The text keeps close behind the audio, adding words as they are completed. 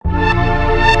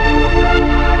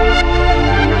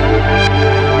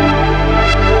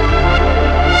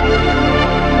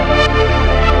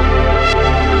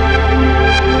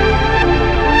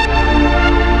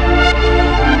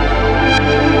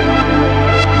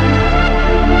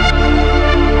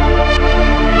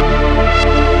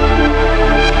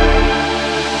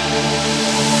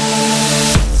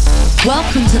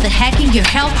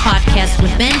Health podcast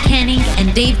with Ben Kenning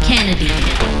and Dave Kennedy.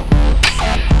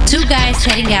 Two guys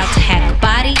heading out to hack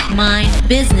body, mind,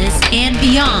 business, and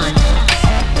beyond.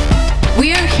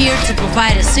 We are here to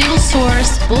provide a single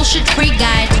source, bullshit-free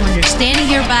guide to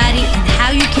understanding your body and how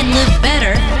you can live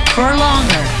better for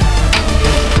longer.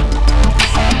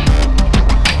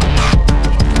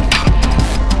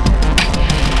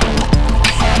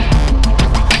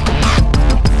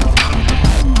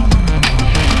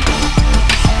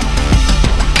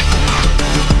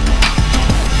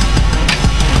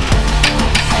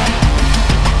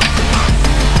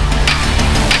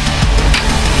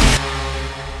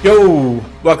 Yo,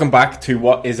 welcome back to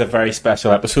what is a very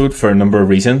special episode for a number of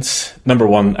reasons. Number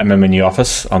one, I'm in my new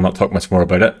office. I'll not talk much more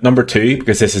about it. Number two,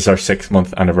 because this is our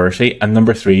 6-month anniversary. And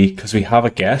number three, because we have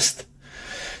a guest.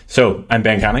 So, I'm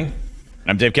Ben Canning.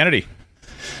 I'm Dave Kennedy.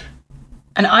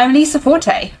 And I'm Lisa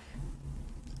Forte.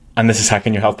 And this is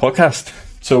Hacking Your Health podcast.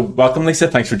 So, welcome, Lisa.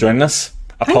 Thanks for joining us.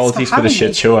 Apologies for the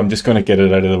shit show. I'm just going to get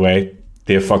it out of the way.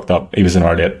 Dave fucked up. He was an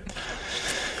hour late.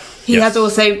 He has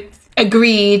also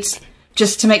agreed,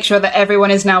 just to make sure that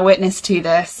everyone is now witness to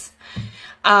this,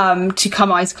 to come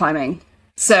ice climbing.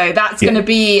 So that's going to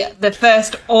be the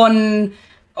first on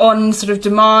sort of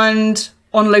demand,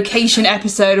 on location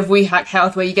episode of We Hack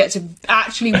Health, where you get to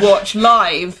actually watch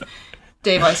live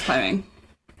Dave ice climbing.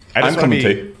 I'm coming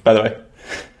too, by the way.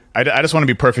 I just want to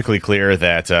be perfectly clear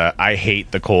that I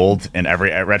hate the cold in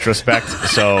every retrospect.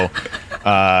 So,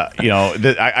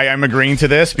 I'm agreeing to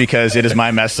this because it is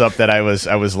my mess up that I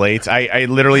was late. I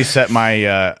literally set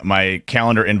my my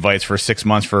calendar invites for 6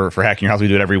 months for Hacking Your Health. We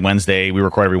do it every Wednesday. We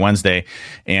record every Wednesday,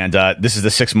 and this is the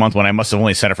 6th month when I must have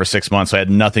only set it for 6 months. So I had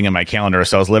nothing in my calendar.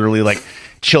 So I was literally like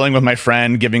chilling with my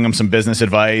friend, giving him some business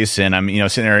advice, and I'm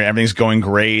sitting there. Everything's going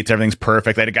great. Everything's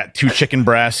perfect. I got 2 chicken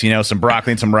breasts, some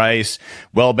broccoli and some rice,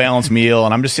 well-balanced meal,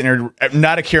 and I'm just sitting there,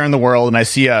 not a care in the world, and I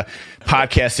see a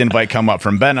podcast invite come up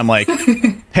from Ben. I'm like,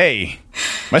 hey,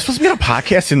 am I supposed to be on a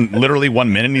podcast in literally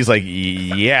 1 minute? And he's like,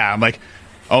 yeah. I'm like,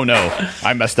 oh no,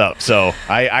 I messed up. So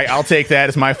I'll take that.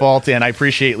 It's my fault, and I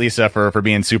appreciate Lisa for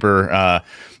being super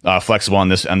flexible on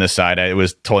this side. It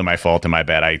was totally my fault and my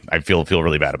bad. I feel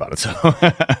really bad about it. So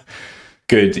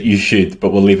good, you should,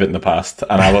 but we'll leave it in the past.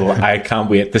 And I can't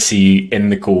wait to see you in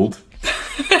the cold.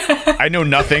 I know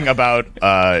nothing about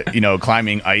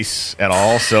climbing ice at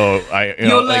all, so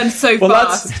you'll learn so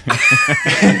fast.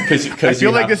 Because I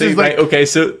feel like this is like, okay,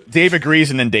 so Dave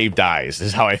agrees and then Dave dies. This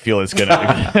is how I feel it's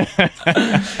gonna.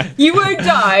 You won't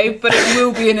die, but it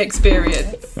will be an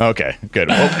experience. Okay, good.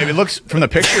 Well, it looks from the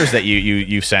pictures that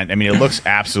you sent. I mean, it looks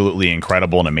absolutely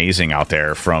incredible and amazing out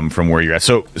there from where you're at.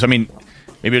 So I mean,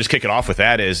 maybe we'll just kick it off with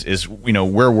that. Is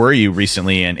where were you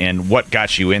recently, and what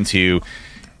got you into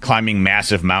climbing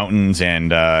massive mountains and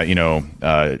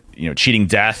cheating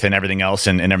death and everything else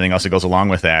and everything else that goes along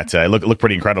with that. It looked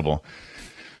pretty incredible.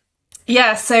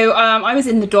 Yeah, so I was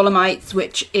in the Dolomites,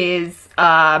 which is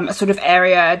a sort of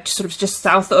area just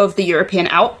south of the European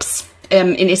Alps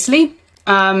in Italy.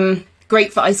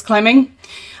 Great for ice climbing.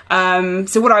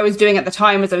 So what I was doing at the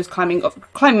time was I was climbing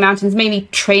mountains, mainly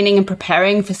training and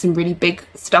preparing for some really big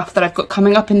stuff that I've got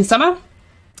coming up in the summer.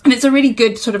 And it's a really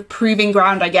good sort of proving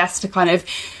ground, I guess, to kind of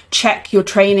check your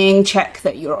training, check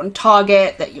that you're on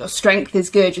target, that your strength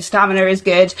is good, your stamina is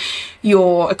good,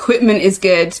 your equipment is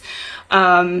good.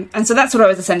 And so that's what I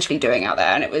was essentially doing out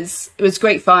there. And it was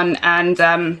great fun. And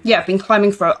I've been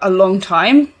climbing for a long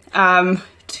time,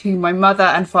 to my mother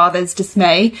and father's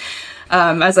dismay,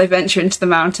 as I venture into the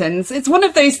mountains. It's one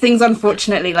of those things,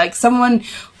 unfortunately, like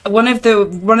one of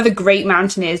the great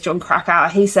mountaineers, John Krakauer,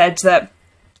 he said that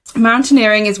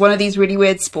mountaineering is one of these really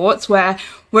weird sports where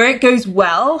it goes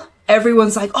well,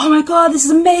 everyone's like, oh my god, this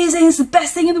is amazing, it's the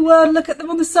best thing in the world, look at them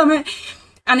on the summit,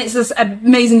 and it's just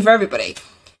amazing for everybody.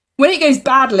 When it goes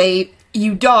badly,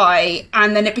 you die,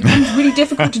 and then it becomes really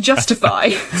difficult to justify.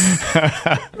 And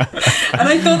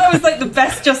I thought that was like the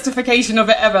best justification of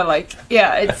it ever. Like,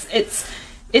 yeah,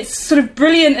 it's sort of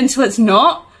brilliant until it's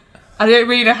not. I don't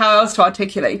really know how else to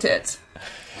articulate it.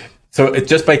 So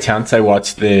just by chance, I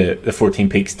watched the 14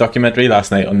 Peaks documentary last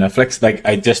night on Netflix. Like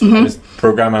I was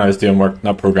programming, I was doing work,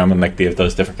 not programming like Dave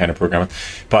does, different kind of programming.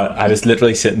 But I was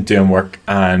literally sitting doing work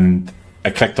and I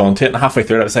clicked onto it, and halfway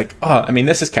through it, I was like, oh, I mean,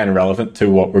 this is kind of relevant to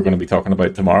what we're going to be talking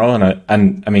about tomorrow.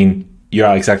 And I mean,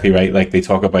 you're exactly right. Like they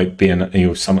talk about being,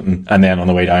 summiting, and then on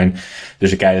the way down,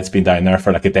 there's a guy that's been down there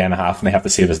for like a day and a half and they have to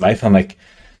save his life. I'm like,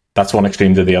 that's one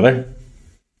extreme to the other.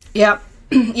 Yeah.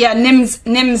 Yeah, Nim's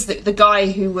the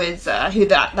guy who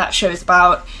that show is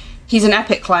about. He's an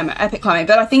epic climber.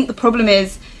 But I think the problem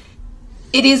is,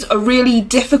 it is a really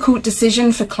difficult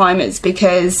decision for climbers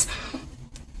because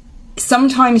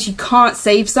sometimes you can't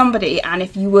save somebody, and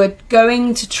if you were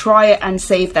going to try it and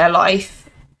save their life,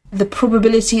 the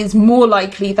probability is more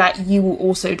likely that you will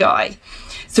also die.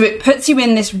 So it puts you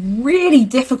in this really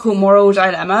difficult moral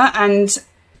dilemma. And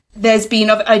there's been,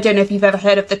 I don't know if you've ever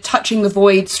heard of the Touching the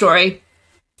Void story,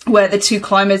 where the two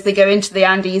climbers, they go into the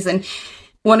Andes and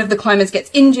one of the climbers gets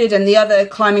injured and the other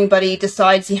climbing buddy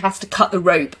decides he has to cut the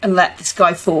rope and let this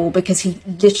guy fall because he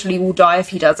literally will die if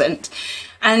he doesn't.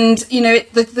 And, you know,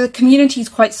 the community is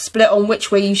quite split on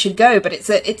which way you should go, but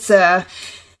it's a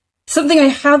something I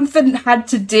haven't had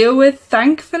to deal with,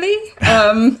 thankfully.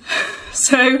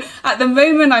 So at the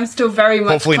moment, I'm still very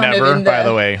much hopefully kind never, of in the, by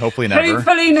the way. Hopefully never.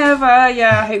 Hopefully never.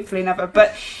 Yeah, hopefully never.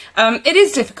 But it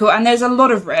is difficult and there's a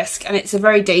lot of risk and it's a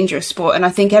very dangerous sport. And I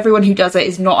think everyone who does it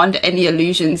is not under any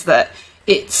illusions that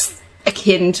it's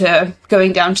akin to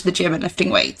going down to the gym and lifting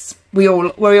weights. We're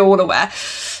all aware.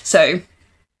 So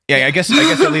yeah, I guess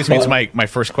that leads me to my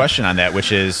first question on that,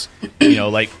 which is, you know,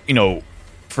 like, you know,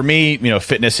 for me, you know,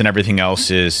 fitness and everything else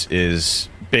is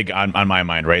big on my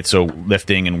mind, right? So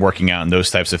lifting and working out and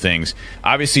those types of things.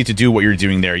 Obviously, to do what you're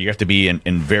doing there, you have to be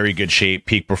in very good shape,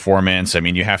 peak performance. I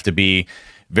mean, you have to be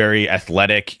very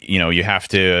athletic. You know, you have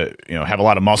to, you know, have a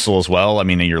lot of muscle as well. I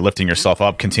mean, you're lifting yourself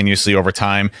up continuously over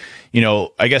time. You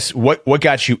know, I guess what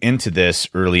got you into this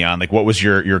early on? Like, what was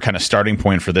your kind of starting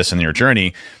point for this in your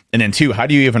journey? And then two, how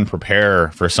do you even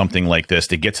prepare for something like this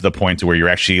to get to the point to where you're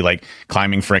actually like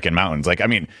climbing freaking mountains? Like, I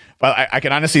mean, I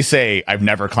can honestly say I've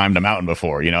never climbed a mountain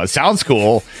before. You know, it sounds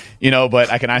cool, you know,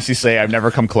 but I can honestly say I've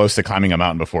never come close to climbing a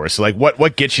mountain before. So like,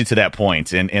 what gets you to that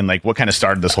point? And like, what kind of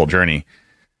started this whole journey?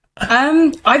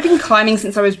 I've been climbing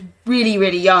since I was really,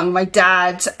 really young. My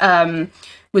dad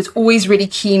was always really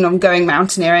keen on going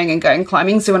mountaineering and going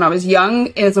climbing. So when I was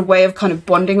young, as a way of kind of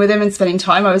bonding with him and spending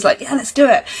time, I was like, yeah, let's do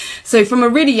it. So from a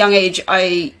really young age,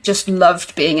 I just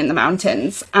loved being in the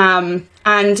mountains. And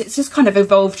it's just kind of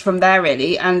evolved from there,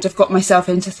 really. And I've got myself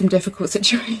into some difficult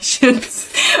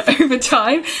situations over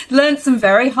time, learned some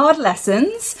very hard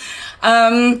lessons,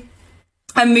 and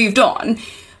moved on.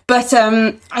 But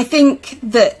I think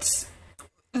that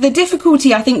the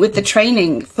difficulty, I think, with the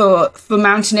training for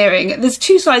mountaineering, there's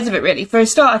two sides of it, really. For a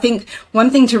start, I think one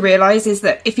thing to realise is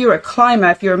that if you're a climber,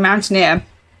 if you're a mountaineer,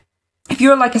 if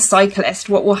you're like a cyclist,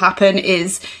 what will happen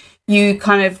is you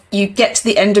get to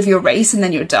the end of your race and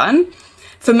then you're done.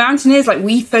 For mountaineers, like,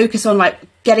 we focus on like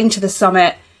getting to the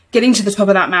summit, getting to the top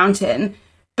of that mountain,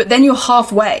 but then you're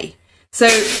halfway. So,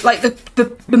 like,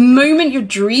 the moment you're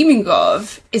dreaming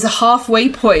of is a halfway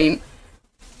point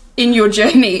in your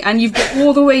journey, and you've got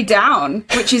all the way down,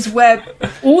 which is where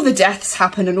all the deaths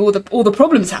happen and all the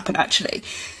problems happen, actually.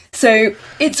 So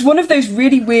it's one of those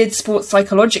really weird sports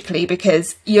psychologically,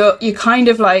 because you're kind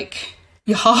of like,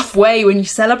 you're halfway when you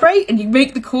celebrate and you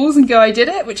make the calls and go, I did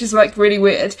it, which is like really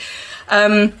weird.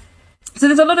 So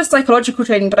there's a lot of psychological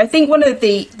training, but I think one of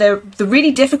the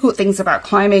really difficult things about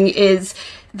climbing is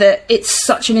that it's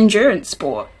such an endurance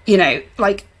sport. You know,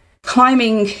 like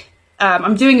climbing,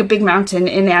 I'm doing a big mountain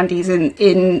in the Andes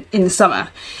in the summer,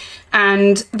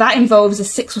 and that involves a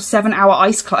 6 or 7 hour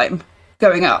ice climb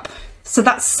going up. So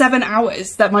that's 7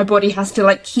 hours that my body has to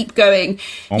like keep going.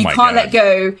 You can't let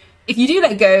go. If you do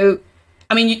let go,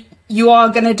 I mean, you are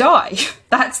going to die.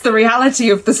 That's the reality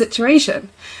of the situation.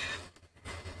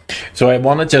 So I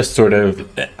want to just sort of,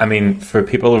 I mean, for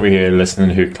people over here listening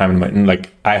who climb a mountain,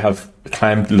 like I have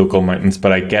climbed local mountains,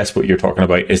 but I guess what you're talking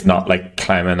about is not like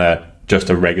climbing just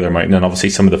a regular mountain. And obviously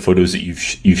some of the photos that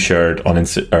you've shared on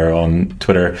or on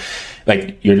Twitter,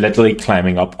 like you're literally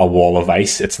climbing up a wall of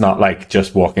ice. It's not like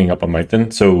just walking up a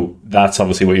mountain. So that's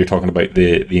obviously what you're talking about,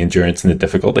 the endurance and the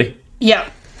difficulty. Yeah.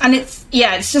 And it's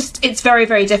very,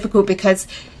 very difficult because,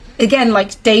 again,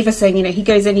 like Dave was saying, you know, he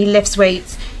goes in, he lifts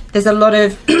weights. There's a lot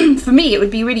of, for me, it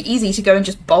would be really easy to go and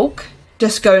just bulk,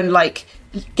 just go and like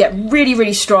get really,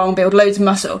 really strong, build loads of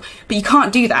muscle. But you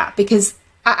can't do that because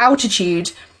at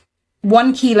altitude,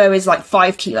 1 kilo is like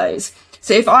 5 kilos.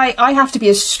 So if I have to be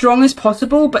as strong as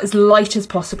possible, but as light as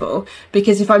possible,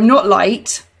 because if I'm not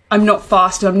light, I'm not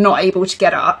fast and I'm not able to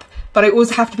get up. But I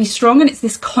also have to be strong. And it's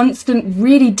this constant,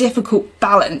 really difficult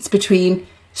balance between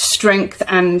strength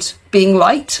and being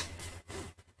light.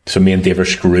 So me and Dave are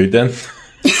screwed then.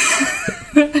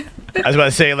 I was about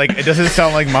to say, like, it doesn't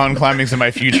sound like mountain climbing's in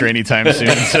my future anytime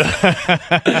soon. So.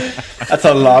 That's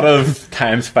a lot of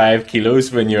times 5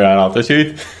 kilos when you're at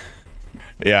altitude.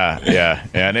 Yeah.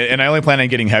 And I only plan on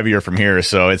getting heavier from here,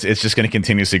 so it's just going to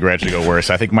continuously gradually go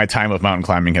worse. I think my time of mountain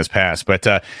climbing has passed.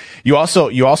 But you also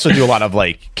do a lot of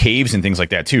like caves and things like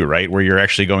that too, right? Where you're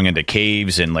actually going into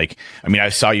caves and like, I mean, I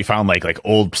saw you found like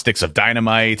old sticks of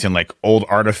dynamite and like old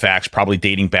artifacts, probably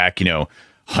dating back, you know,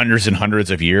 hundreds and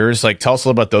hundreds of years. Like, tell us a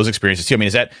little about those experiences too. I mean,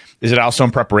 is it also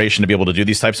in preparation to be able to do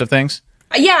these types of things?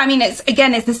 Yeah, I mean, it's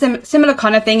a similar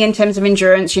kind of thing in terms of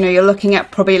endurance. You know, you're looking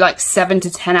at probably like 7 to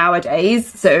 10 hour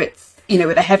days. So it's, you know,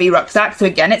 with a heavy rucksack. So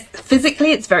again,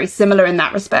 it's very similar in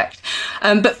that respect.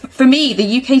 But for me,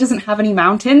 the UK doesn't have any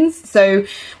mountains. So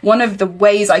one of the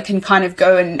ways I can kind of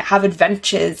go and have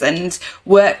adventures and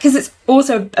work, because it's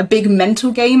also a big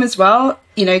mental game as well,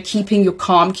 you know, keeping your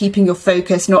calm, keeping your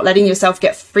focus, not letting yourself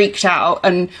get freaked out,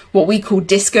 and what we call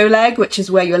disco leg, which is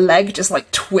where your leg just like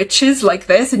twitches like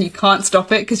this and you can't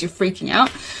stop it because you're freaking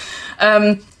out.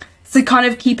 So kind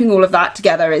of keeping all of that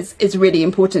together is really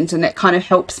important, and it kind of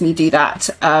helps me do that.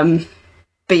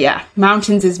 But yeah,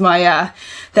 mountains is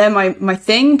they're my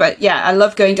thing. But yeah, I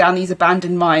love going down these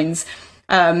abandoned mines.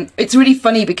 It's really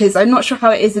funny because I'm not sure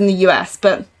how it is in the US,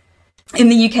 but in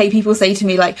the UK, people say to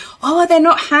me like, "Oh, they're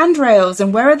not handrails,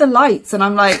 and where are the lights?" And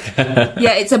I'm like,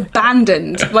 "Yeah, it's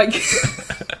abandoned. Like,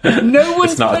 no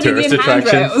one's putting in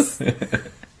handrails."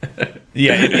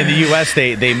 Yeah, in the US,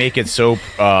 they make it so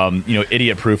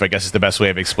idiot proof, I guess is the best way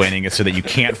of explaining it, so that you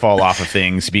can't fall off of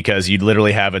things, because you'd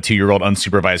literally have a 2-year-old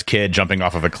unsupervised kid jumping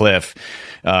off of a cliff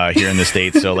here in the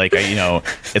States. So like,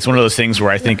 it's one of those things where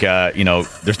I think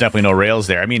there's definitely no rails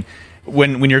there. I mean,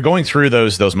 when you're going through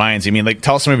those mines, I mean, like,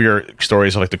 tell us some of your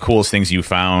stories of like the coolest things you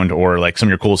found, or like some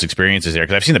of your coolest experiences there,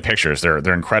 because I've seen the pictures.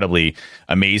 They're incredibly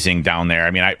amazing down there.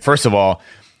 I mean, first of all,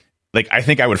 like, I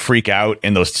think I would freak out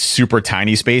in those super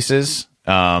tiny spaces,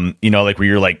 like where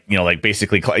you're like,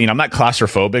 basically, I'm not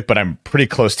claustrophobic, but I'm pretty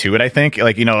close to it. I think,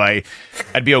 like,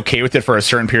 I'd be okay with it for a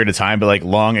certain period of time, but like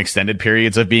long extended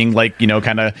periods of being like,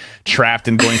 kind of trapped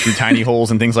and going through tiny holes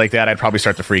and things like that, I'd probably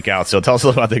start to freak out. So tell us a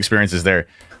little about the experiences there.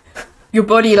 Your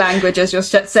body language as you're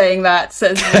saying that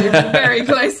says you're very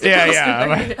close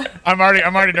to I'm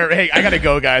already nervous. Hey, I gotta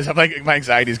go, guys. I'm like, my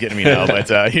anxiety's getting me now, but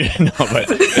yeah.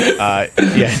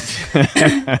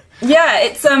 Yeah,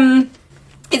 it's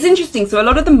interesting. So a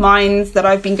lot of the mines that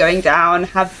I've been going down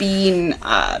have been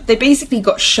they basically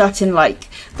got shut in like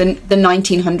the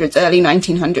 1900s, early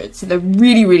 1900s. So they're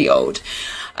really, really old.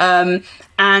 And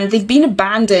they've been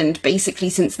abandoned basically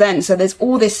since then. So there's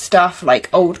all this stuff like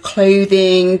old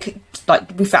clothing,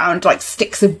 like we found like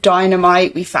sticks of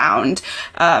dynamite, we found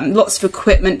lots of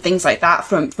equipment, things like that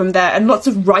from there, and lots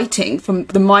of writing from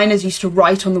the miners used to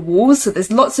write on the walls. So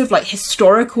there's lots of like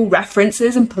historical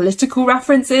references and political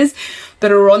references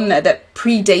that are on there that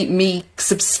predate me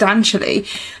substantially,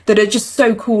 that are just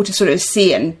so cool to sort of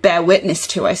see and bear witness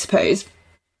to, I suppose.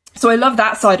 So I love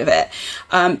that side of it.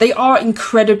 They are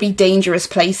incredibly dangerous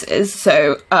places.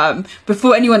 So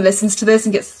before anyone listens to this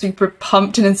and gets super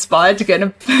pumped and inspired to go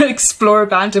and explore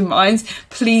abandoned mines,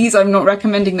 please, I'm not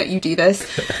recommending that you do this.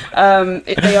 They are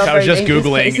I was just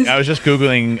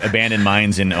Googling abandoned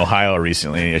mines in Ohio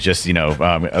recently. It's just,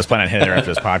 I was planning on hitting there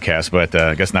after this podcast, but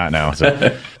I guess not now.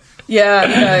 So.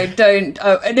 Yeah, no, don't.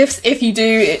 And if you do,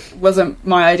 it wasn't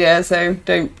my idea, so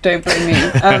don't blame me.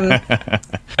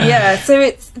 Yeah,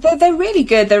 so they're really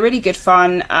good. They're really good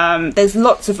fun. There's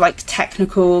lots of like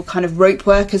technical kind of rope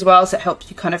work as well, so it helps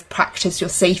you kind of practice your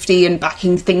safety and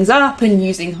backing things up and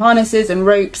using harnesses and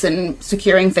ropes and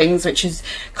securing things, which is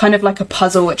kind of like a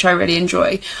puzzle, which I really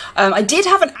enjoy. I did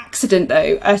have an accident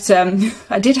though.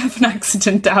 I did have an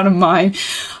accident down a mine.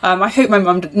 I hope my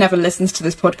mum never listens to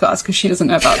this podcast because she doesn't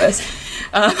know about this.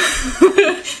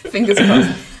 Fingers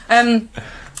crossed.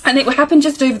 And it happened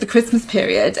just over the Christmas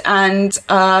period, and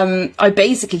I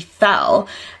basically fell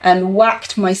and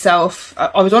whacked myself.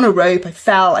 I was on a rope, I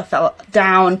fell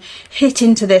down, hit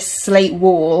into this slate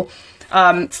wall,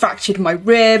 fractured my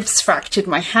ribs, fractured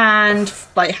my hand,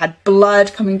 like had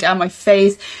blood coming down my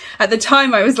face. At the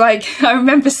time I was like, I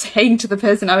remember saying to the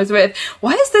person I was with,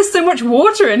 "Why is there so much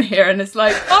water in here?" And it's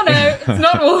like, "Oh no, it's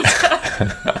not water."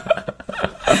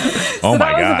 So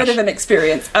that was a bit of an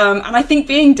experience. And I think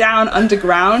being down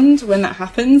underground when that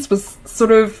happens was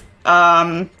sort of,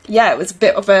 it was a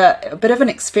bit of an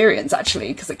experience actually,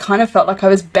 because it kind of felt like I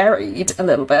was buried a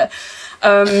little bit.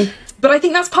 But I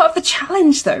think that's part of the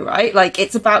challenge though, right? Like,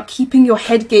 it's about keeping your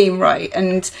head game right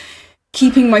and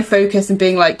keeping my focus and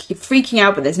being like, you're freaking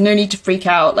out, but there's no need to freak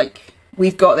out. Like,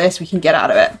 we've got this, we can get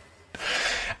out of it.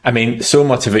 I mean, so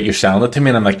much of it you're selling it to me,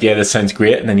 and I'm like, yeah, this sounds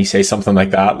great. And then you say something like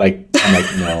that, like, I'm like,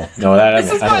 no, that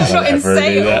this is why I'm not in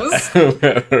sales.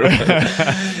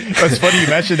 It's funny you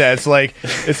mentioned that. It's like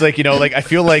I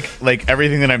feel like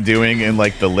everything that I'm doing in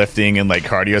like the lifting and like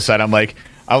cardio side,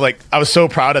 I was so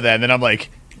proud of that, and then I'm like,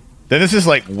 Then this is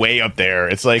like way up there.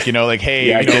 It's like, like, hey,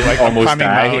 yeah, like almost climbing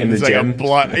die mountains, in the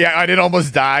like gym. Yeah, I did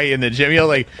almost die in the gym.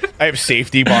 Like I have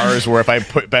safety bars where if I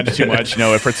bench too much,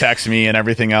 it protects me and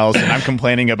everything else. And I'm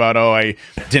complaining about, I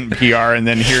didn't PR, and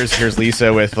then here's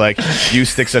Lisa with like few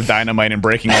sticks of dynamite and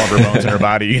breaking all of her bones in her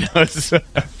body.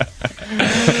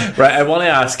 Right. I want to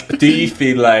ask: do you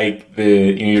feel like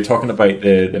you're talking about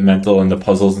the mental and the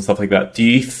puzzles and stuff like that? Do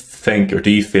you think, or do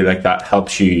you feel like that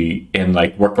helps you in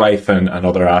like work life and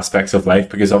other aspects of life?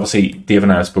 Because obviously Dave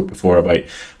and I spoke before about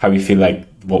how we feel like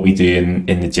what we do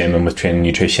in the gym and with training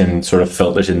nutrition sort of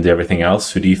filters into everything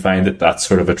else. So do you find that that's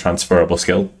sort of a transferable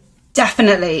skill?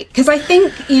 Definitely, because I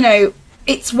think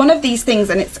it's one of these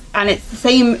things, and it's the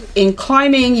same in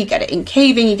climbing. You get it in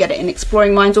caving, you get it in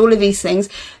exploring mines, all of these things.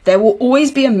 There will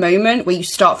always be a moment where you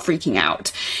start freaking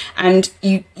out and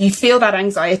you feel that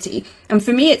anxiety. And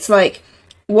for me, it's like,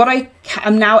 what I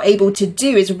am now able to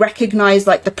do is recognize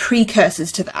like the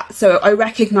precursors to that. So I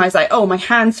recognize like, my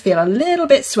hands feel a little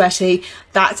bit sweaty.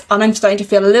 And I'm starting to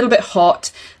feel a little bit hot.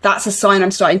 That's a sign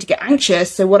I'm starting to get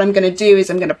anxious. So what I'm going to do is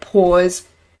I'm going to pause.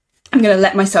 I'm going to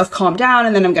let myself calm down,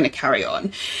 and then I'm going to carry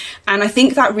on. And I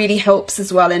think that really helps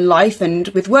as well in life and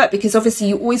with work, because obviously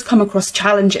you always come across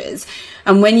challenges.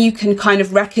 And when you can kind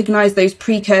of recognize those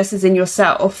precursors in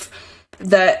yourself,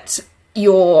 that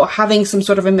you're having some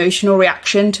sort of emotional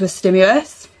reaction to a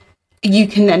stimulus, you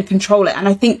can then control it. And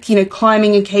I think,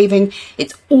 climbing and caving,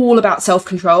 it's all about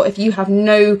self-control. If you have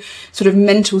no sort of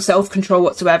mental self-control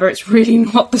whatsoever, it's really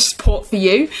not the sport for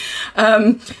you.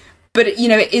 But,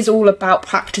 it is all about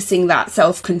practicing that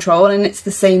self-control. And it's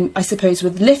the same, I suppose,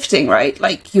 with lifting, right?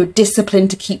 Like, you're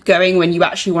disciplined to keep going when you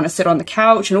actually want to sit on the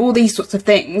couch and all these sorts of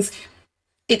things.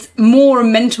 It's more a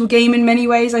mental game in many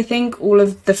ways, I think, all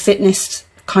of the fitness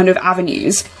kind of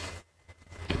avenues.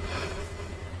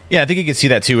 Yeah, I think you can see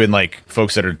that too in like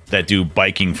folks that do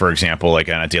biking, for example, like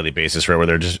on a daily basis, right, where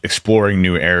they're just exploring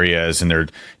new areas and they're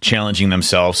challenging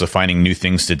themselves, so finding new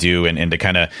things to do and to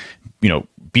kind of,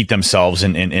 beat themselves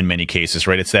in many cases,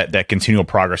 right? It's that continual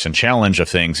progress and challenge of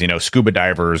things. Scuba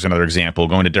divers, another example,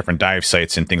 going to different dive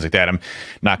sites and things like that. I'm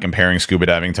not comparing scuba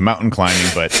diving to mountain climbing,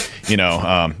 but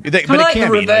but it can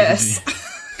be. Reverse.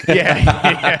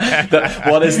 Yeah.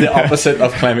 What is the opposite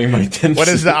of climbing mountains? What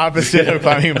is the opposite of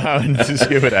climbing mountains to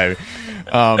scuba diving?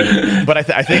 But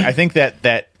I think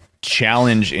that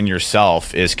challenge in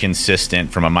yourself is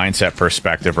consistent from a mindset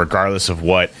perspective, regardless of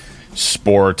what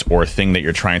sport or thing that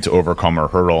you're trying to overcome or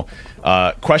hurdle.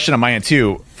 Question on my end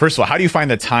too. First of all, how do you find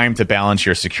the time to balance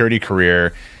your security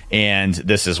career and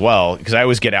this as well? Because I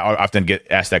often get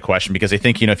asked that question, because I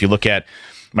think, if you look at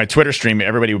my Twitter stream,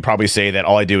 everybody would probably say that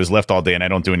all I do is lift all day and I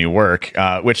don't do any work,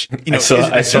 which,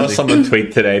 I saw someone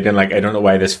tweet today being like, I don't know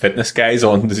why this fitness guy's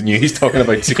on the news talking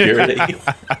about security.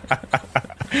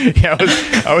 Yeah,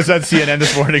 I was on CNN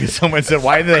this morning and someone said,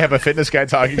 why do they have a fitness guy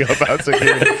talking about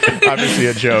security? Obviously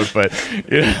a joke, but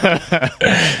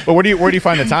but where do you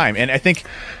find the time? And I think,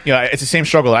 it's the same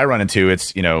struggle I run into.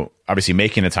 It's, obviously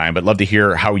making the time, but love to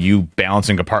hear how you balance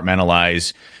and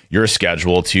compartmentalize your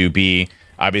schedule to be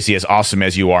obviously as awesome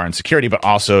as you are in security, but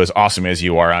also as awesome as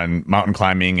you are on mountain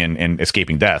climbing and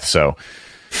escaping death. So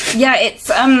yeah, it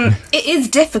is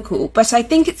difficult, but I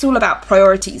think it's all about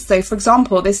priorities. So for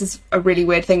example, this is a really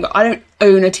weird thing, but I don't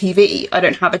own a TV. I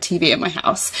don't have a TV in my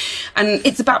house. And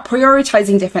it's about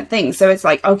prioritizing different things. So it's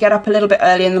like, I'll get up a little bit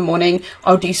early in the morning.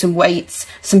 I'll do some weights,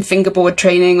 some fingerboard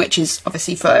training, which is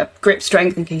obviously for grip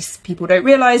strength, in case people don't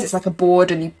realize. It's like a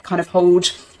board and you kind of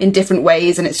hold in different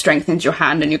ways and it strengthens your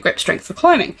hand and your grip strength for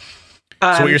climbing.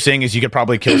 So what you're saying is you could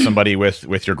probably kill somebody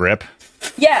with your grip?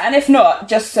 Yeah, and if not,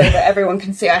 just so that everyone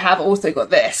can see, I have also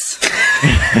got this,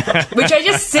 which I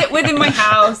just sit with in my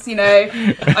house,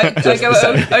 I go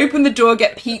open the door,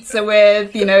 get pizza with,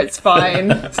 it's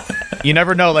fine. You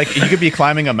never know, like, you could be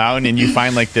climbing a mountain and you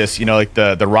find like this, like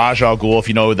the Raj Al Ghul, if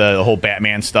you know the whole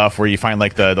Batman stuff, where you find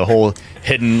like the whole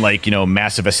hidden, like,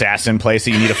 massive assassin place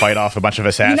that you need to fight off a bunch of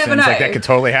assassins. You never know. Like, that could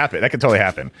totally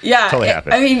happen. Yeah, totally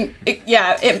happen. I mean,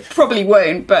 it probably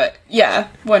won't, but yeah,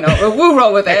 why not? We'll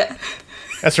roll with it.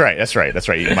 That's right.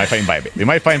 You might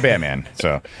find Batman.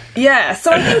 So yeah,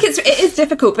 so I think it is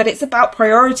difficult, but it's about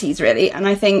priorities really. And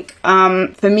I think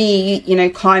for me,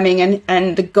 climbing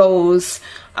and the goals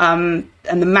and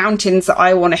the mountains that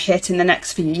I want to hit in the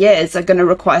next few years are going to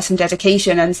require some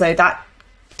dedication, and so that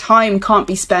time can't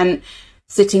be spent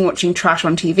sitting watching trash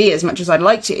on TV as much as I'd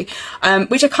like to.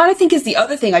 Which I kind of think is the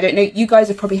other thing. I don't know. You guys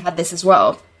have probably had this as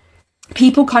well.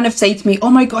 People kind of say to me, oh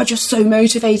my God, you're so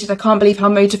motivated. I can't believe how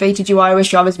motivated you are. I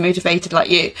wish I was motivated like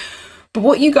you. But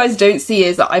what you guys don't see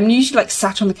is that I'm usually like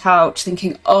sat on the couch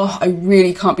thinking, oh, I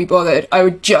really can't be bothered. I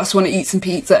would just want to eat some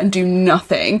pizza and do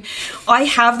nothing. I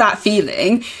have that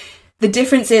feeling. The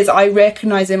difference is I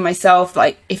recognize in myself,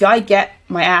 like, if I get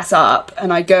my ass up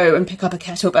and I go and pick up a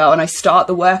kettlebell and I start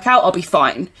the workout, I'll be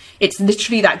fine. It's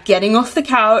literally that getting off the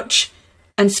couch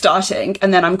and starting,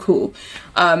 and then I'm cool.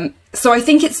 So I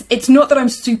think it's not that I'm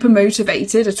super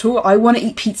motivated at all. I want to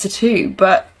eat pizza too,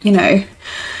 but, you know...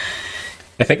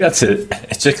 I think that's it.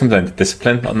 It just comes down to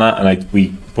discipline on that, and we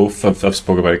both have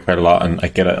spoke about it quite a lot, and I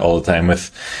get it all the time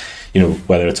with, you know,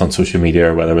 whether it's on social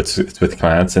media or whether it's with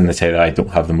clients, and they say that I don't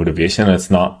have the motivation. It's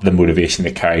not the motivation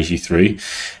that carries you through,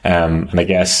 and I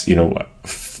guess, you know,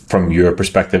 from your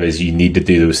perspective, is you need to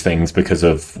do those things because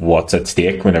of what's at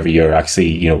stake whenever you're actually,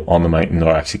 you know, on the mountain or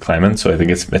actually climbing. So I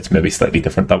think it's maybe slightly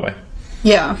different that way.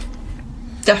 Yeah,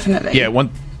 definitely. Yeah,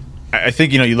 I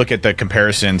think, you know, you look at the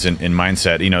comparisons in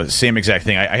mindset, you know, same exact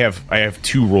thing. I have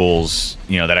two rules,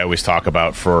 you know, that I always talk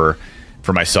about for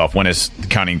myself. One is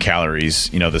counting calories.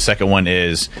 You know, the second one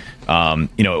is,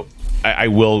 you know, I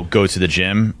will go to the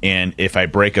gym, and if I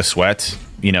break a sweat,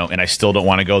 you know, and I still don't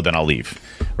want to go, then I'll leave.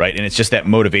 Right. And it's just that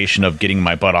motivation of getting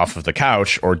my butt off of the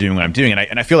couch or doing what I'm doing.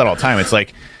 And I feel that all the time. It's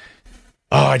like,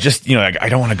 oh, I just, you know, I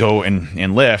don't want to go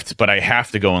and lift, but I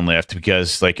have to go and lift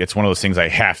because, like, it's one of those things I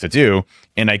have to do.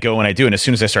 And I go and I do. And as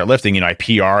soon as I start lifting, you know, I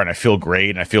PR and I feel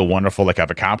great and I feel wonderful, like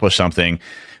I've accomplished something.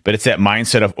 But it's that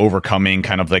mindset of overcoming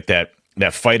kind of like that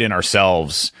fight in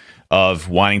ourselves of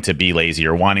wanting to be lazy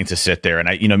or wanting to sit there.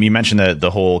 And you know, you mentioned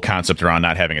the whole concept around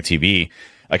not having a TV.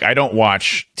 Like, I don't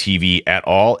watch TV at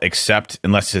all, except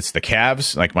unless it's the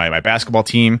Cavs, like my basketball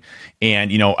team. And,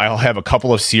 you know, I'll have a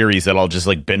couple of series that I'll just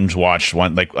like binge watch.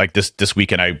 One like this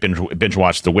weekend, I binge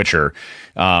watched The Witcher.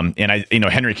 And I, you know,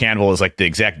 Henry Cavill is like the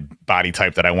exact body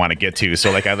type that I want to get to.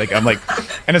 So like, I'm like,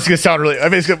 and it's gonna sound really, I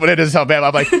mean, but it doesn't sound bad.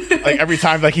 I'm like every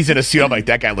time like he's in a suit, I'm like,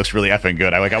 that guy looks really effing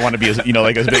good. I want to be as, you know,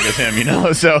 like as big as him, you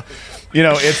know? So, you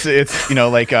know, it's you know,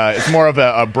 like it's more of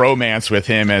a bromance with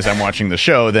him as I'm watching the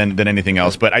show than anything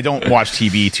else. But I don't watch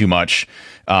TV too much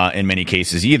in many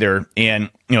cases either. And,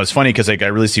 you know, it's funny because like I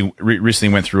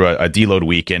recently went through a deload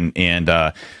week, and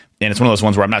it's one of those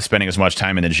ones where I'm not spending as much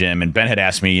time in the gym. And Ben had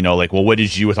asked me, you know, like, well, what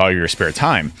did you do with all your spare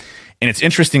time? And it's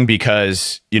interesting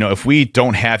because, you know, if we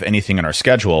don't have anything in our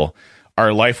schedule,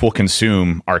 our life will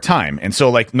consume our time. And so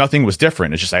like nothing was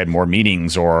different. It's just I had more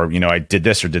meetings, or, you know, I did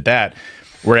this or did that.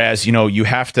 Whereas, you know, you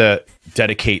have to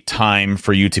dedicate time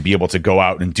for you to be able to go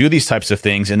out and do these types of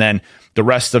things. And then the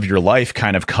rest of your life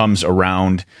kind of comes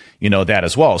around, you know, that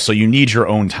as well. So you need your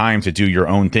own time to do your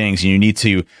own things, and you need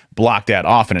to block that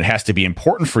off. And it has to be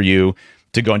important for you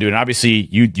to go and do it. And obviously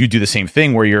you do the same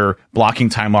thing where you're blocking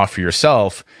time off for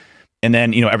yourself. And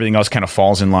then, you know, everything else kind of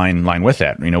falls in line with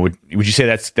that. You know, would you say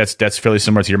that's fairly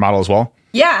similar to your model as well?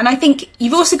 Yeah. And I think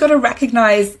you've also got to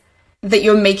recognize that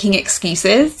you're making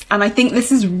excuses. And I think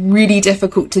this is really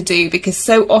difficult to do, because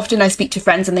so often I speak to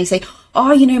friends and they say,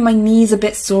 oh, you know, my knee's a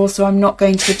bit sore, so I'm not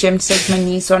going to the gym today because my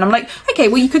knee's sore. And I'm like, okay,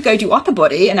 well, you could go do upper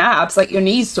body and abs, like your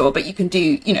knee's sore, but you can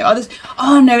do, you know, others.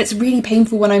 Oh no, it's really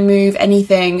painful when I move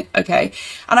anything. Okay.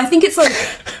 And I think it's like,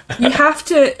 you have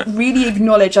to really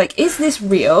acknowledge, like, is this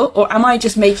real, or am I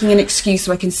just making an excuse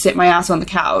so I can sit my ass on the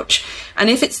couch? And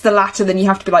if it's the latter, then you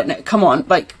have to be like, no, come on,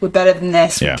 like, we're better than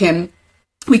this. Yeah.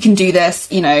 We can do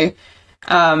this, you know.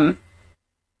 And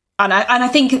I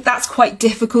think that's quite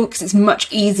difficult, because it's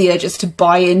much easier just to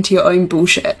buy into your own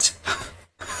bullshit.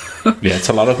 Yeah, it's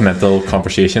a lot of mental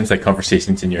conversations, like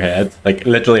conversations in your head, like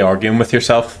literally arguing with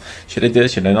yourself. Should I do it?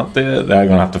 Should I not do it? Then I'm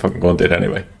gonna have to fucking go and do it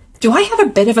anyway. Do I have a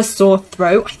bit of a sore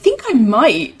throat? I think I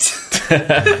might.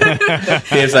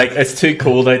 Dave's like, it's too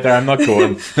cold out there, I'm not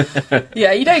going.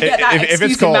 Yeah, you don't get that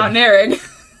excuse in mountaineering.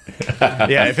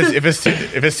 Yeah,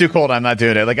 if it's too cold, I'm not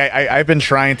doing it. Like I've been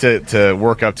trying to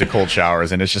work up to cold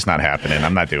showers, and it's just not happening.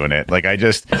 I'm not doing it. Like I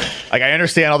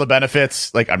understand all the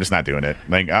benefits. Like I'm just not doing it.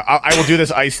 Like I will do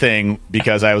this ice thing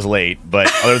because I was late,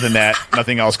 but other than that,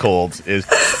 nothing else cold is.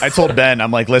 I told Ben,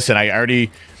 I'm like, listen, I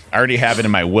already have it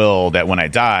in my will that when I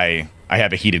die, I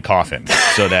have a heated coffin,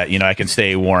 so that, you know, I can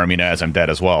stay warm, you know, as I'm dead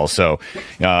as well. So,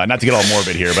 not to get all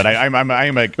morbid here, but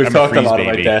we've talked a lot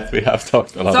about death. We have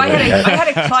talked a lot. So I had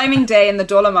a climbing day in the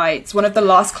Dolomites, one of the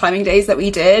last climbing days that we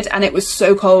did, and it was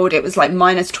so cold. It was like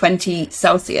minus 20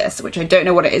 Celsius, which I don't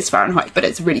know what it is Fahrenheit, but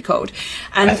it's really cold.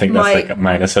 And I think that's like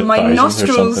minus a my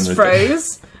nostrils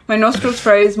froze. My nostrils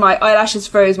froze, my eyelashes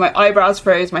froze, my eyebrows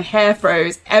froze, my hair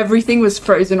froze, everything was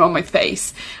frozen on my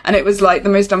face. And it was like the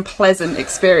most unpleasant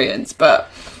experience. But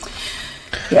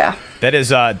Yeah. That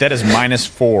is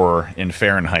 -4 in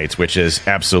Fahrenheit, which is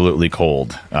absolutely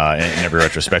cold in every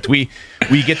retrospect. We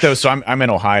get those. So I'm in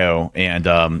Ohio,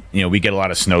 and we get a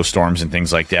lot of snowstorms and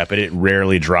things like that, but it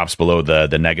rarely drops below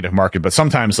the negative market. But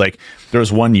sometimes, like there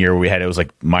was one year where it was like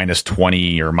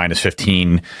 -20 or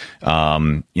 -15.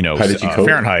 How did you cope?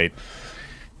 Fahrenheit.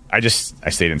 I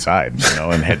stayed inside,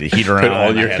 and had the heater on.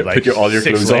 All your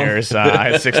six clothes layers. I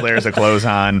had 6 layers of clothes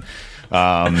on.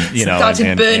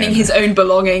 Started burning his own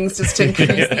belongings just to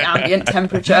increase the ambient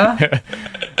temperature.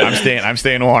 I'm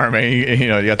staying warm. You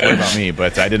have to worry about me,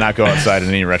 but I did not go outside in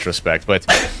any retrospect. But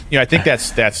I think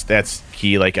that's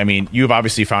key. Like, I mean, you've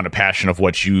obviously found a passion of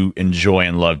what you enjoy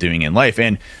and love doing in life,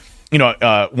 and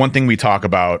one thing we talk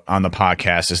about on the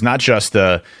podcast is not just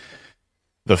the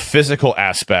physical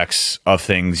aspects of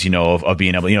things, of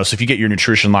being able, so if you get your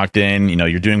nutrition locked in,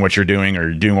 you're doing what you're doing, or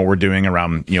you're doing what we're doing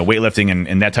around, weightlifting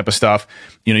and that type of stuff,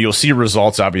 you'll see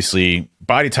results, obviously,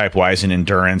 body type wise and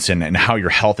endurance and how your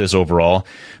health is overall.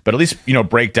 But at least,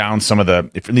 break down some of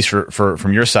at least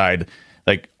from your side,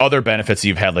 like other benefits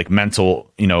you've had, like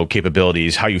mental,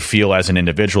 capabilities, how you feel as an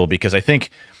individual. Because I think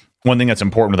one thing that's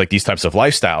important with like these types of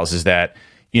lifestyles is that,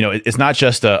 it's not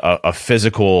just a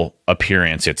physical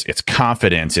appearance. It's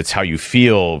confidence. It's how you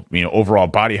feel, overall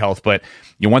body health. But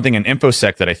one thing in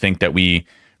InfoSec that I think that we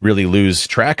really lose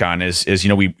track on is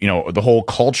the whole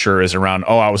culture is around,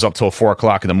 I was up till 4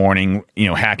 o'clock in the morning,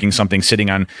 hacking something, sitting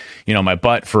on, my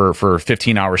butt for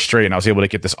 15 hours straight. And I was able to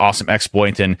get this awesome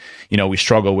exploit. And, we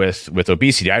struggle with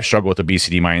obesity. I've struggled with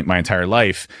obesity my entire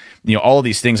life. All of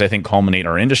these things I think culminate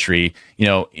our industry.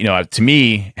 To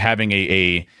me, having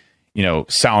a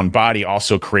sound body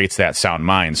also creates that sound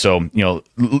mind. So,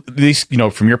 at least,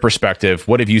 from your perspective,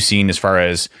 what have you seen as far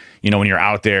as, when you're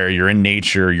out there, you're in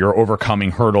nature, you're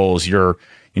overcoming hurdles, you're,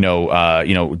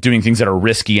 doing things that are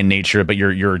risky in nature, but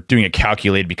you're doing it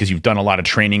calculated because you've done a lot of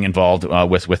training involved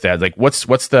with that. Like, what's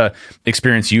the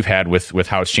experience you've had with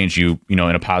how it's changed you, in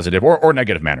a positive or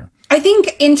negative manner? I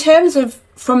think in terms of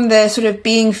from the sort of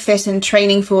being fit and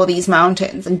training for these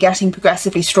mountains and getting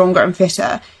progressively stronger and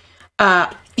fitter,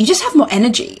 you just have more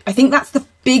energy. I think that's the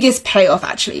biggest payoff,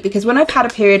 actually, because when I've had a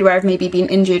period where I've maybe been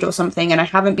injured or something and I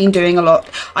haven't been doing a lot,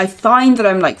 I find that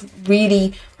I'm like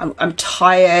really, I'm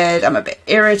tired, I'm a bit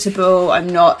irritable,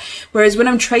 whereas when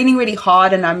I'm training really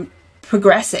hard and I'm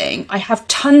progressing, I have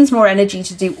tons more energy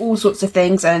to do all sorts of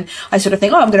things, and I sort of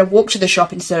think, I'm going to walk to the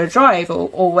shop instead of drive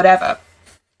or whatever.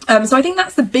 So I think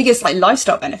that's the biggest like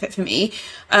lifestyle benefit for me.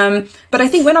 But I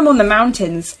think when I'm on the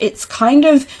mountains, it's kind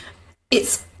of,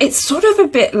 it's sort of a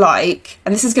bit like,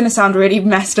 and this is going to sound really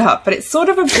messed up, but it's sort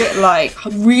of a bit like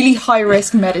really high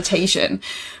risk meditation,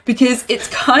 because it's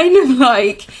kind of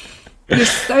like you're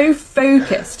so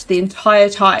focused the entire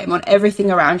time on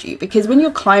everything around you. Because when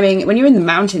you're climbing, when you're in the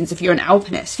mountains, if you're an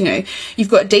alpinist, you've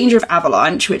got danger of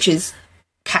avalanche, which is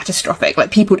catastrophic. Like,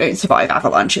 people don't survive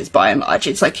avalanches by and large.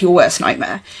 It's like your worst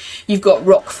nightmare. You've got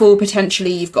rockfall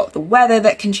potentially, you've got the weather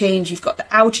that can change, you've got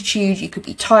the altitude, you could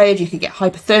be tired, you could get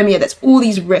hypothermia. There's all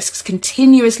these risks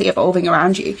continuously evolving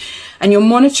around you, and you're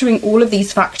monitoring all of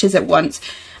these factors at once.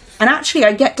 And actually,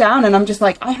 I get down and I'm just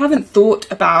like, I haven't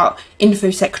thought about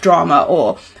InfoSec drama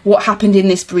or what happened in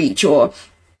this breach or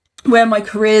where my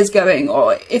career's going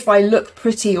or if I look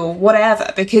pretty or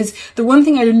whatever, because the one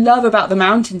thing I love about the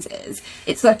mountains is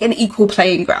it's like an equal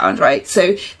playing ground, right?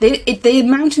 So the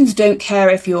mountains don't care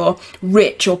if you're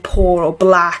rich or poor or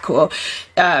black or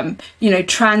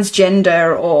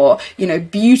transgender or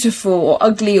beautiful or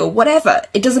ugly or whatever.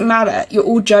 It doesn't matter. You're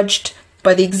all judged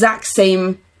by the exact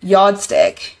same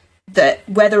yardstick, that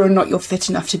whether or not you're fit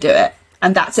enough to do it,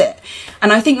 and that's it.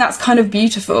 And I think that's kind of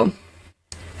beautiful.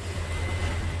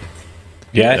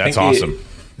 Yeah, that's awesome.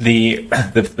 The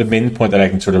main point that I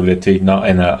can sort of relate to, not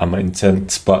in a mountain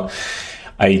sense, but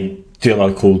I did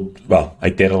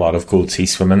a lot of cold sea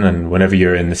swimming, and whenever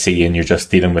you're in the sea and you're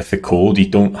just dealing with the cold, you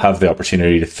don't have the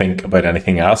opportunity to think about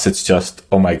anything else. It's just,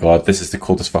 oh my god, this is the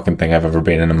coldest fucking thing I've ever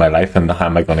been in my life, and how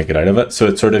am I going to get out of it? So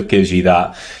it sort of gives you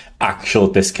that actual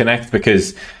disconnect,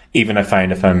 because even I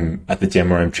find if I'm at the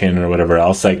gym or I'm training or whatever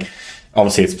else, like,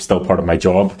 obviously it's still part of my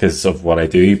job because of what I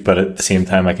do, but at the same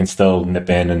time I can still nip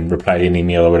in and reply to an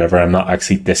email or whatever. I'm not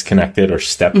actually disconnected or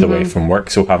stepped away from work.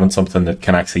 So having something that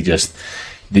can actually just,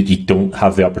 that you don't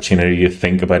have the opportunity to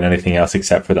think about anything else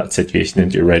except for that situation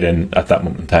that you're right in at that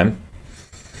moment in time.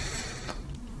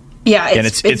 Yeah,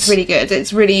 it's really good.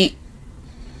 It's really,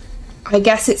 I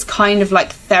guess it's kind of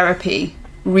like therapy,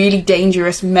 really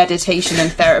dangerous meditation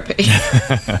and therapy.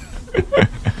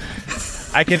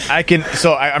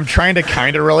 I'm trying to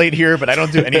kind of relate here, but I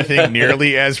don't do anything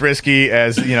nearly as risky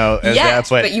as that.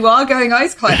 But you are going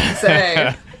ice climbing,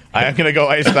 so I am gonna go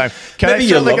ice climb. Can Maybe I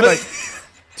you'll start love like, it.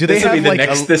 do they This will have be the like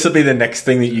next. This will be the next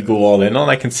thing that you go all in on.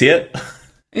 I can see it.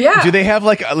 Yeah. do they have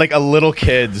like a little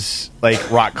kids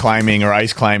like rock climbing or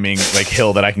ice climbing like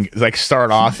hill that I can like start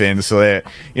off in, so that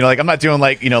like I'm not doing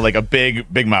like like a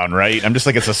big mountain, right? I'm just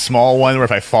like, it's a small one where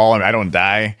if I fall I don't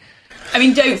die. I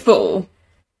mean, don't fall.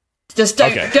 Just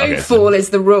don't fall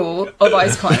is the rule of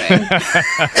ice climbing.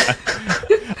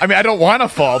 I mean, I don't want to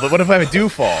fall, but what if I do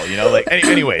fall?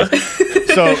 Anyways.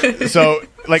 So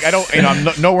like I don't,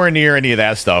 I'm nowhere near any of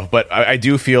that stuff, but I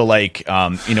do feel like,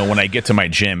 when I get to my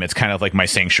gym, it's kind of like my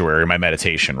sanctuary, my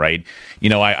meditation, right?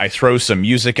 I throw some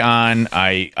music on,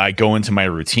 I go into my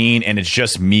routine, and it's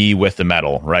just me with the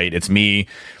metal, right? It's me,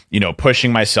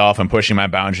 pushing myself and pushing my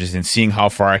boundaries and seeing how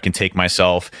far I can take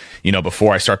myself,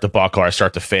 before I start to buckle or I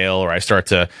start to fail or I start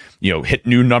to, hit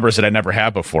new numbers that I never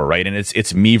had before, right? And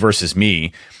it's me versus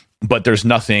me, but there's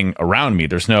nothing around me.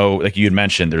 There's no, like you had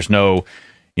mentioned, there's no,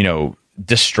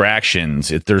 distractions.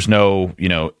 There's no,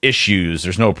 issues.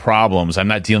 There's no problems. I'm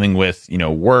not dealing with,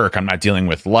 work. I'm not dealing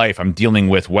with life. I'm dealing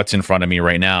with what's in front of me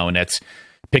right now. And that's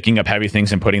picking up heavy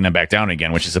things and putting them back down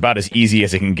again, which is about as easy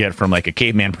as it can get from like a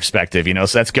caveman perspective,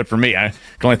 so that's good for me. I can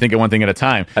only think of one thing at a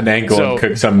time. And then go and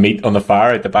cook some meat on the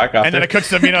fire at the back after. And then I cook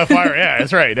some meat on the fire. Yeah,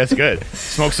 that's right. That's good.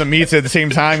 Smoke some meats at the same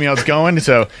time, it's going.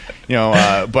 So,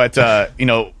 I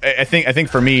think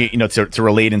for me, to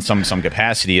relate in some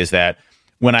capacity is that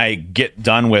when I get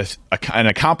done with an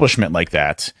accomplishment like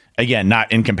that, again,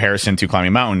 not in comparison to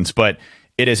climbing mountains, but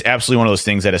it is absolutely one of those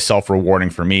things that is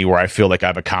self-rewarding for me, where I feel like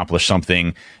I've accomplished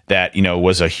something that,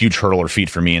 was a huge hurdle or feat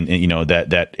for me. And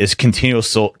that is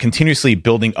continuously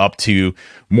building up to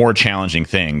more challenging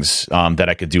things that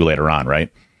I could do later on. Right.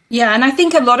 Yeah. And I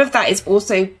think a lot of that is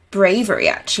also bravery,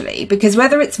 actually, because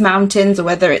whether it's mountains or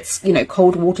whether it's,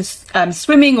 cold water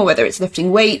swimming or whether it's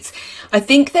lifting weights, I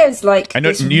think there's like, I know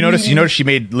you noticed she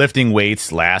made lifting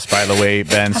weights last, by the way,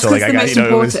 Ben. That's so like, the most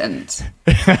important.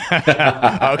 Okay.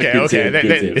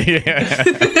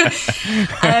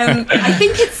 I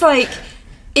think it's like,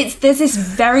 there's this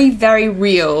very, very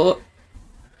real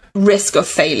risk of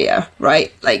failure,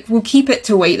 right? Like, we'll keep it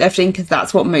to weightlifting because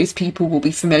that's what most people will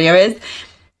be familiar with.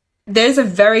 There's a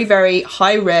very, very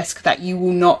high risk that you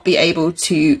will not be able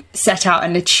to set out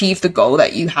and achieve the goal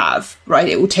that you have, right?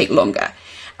 It will take longer.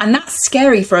 And that's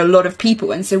scary for a lot of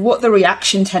people. And so what the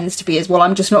reaction tends to be is, well,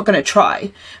 I'm just not going to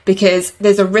try because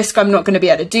there's a risk I'm not going to be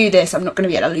able to do this. I'm not going to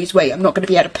be able to lose weight. I'm not going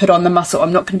to be able to put on the muscle.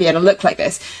 I'm not going to be able to look like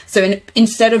this. So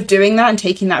instead of doing that and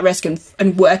taking that risk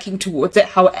and working towards it,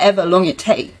 however long it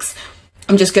takes,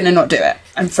 I'm just going to not do it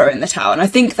and throw in the towel. And I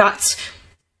think that's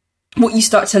what you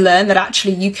start to learn, that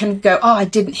actually you can go, oh, I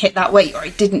didn't hit that weight, or I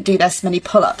didn't do this many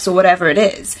pull-ups, or whatever it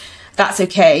is. That's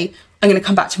okay. I'm going to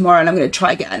come back tomorrow and I'm going to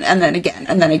try again, and then again,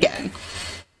 and then again.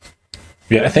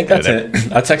 Yeah, I think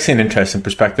that's actually an interesting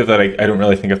perspective that I don't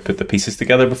really think I've put the pieces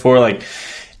together before. Like,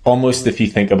 almost if you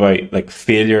think about, like,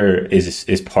 failure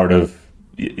is part of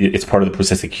the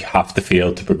process. Like, you have to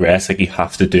fail to progress. Like, you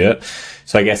have to do it.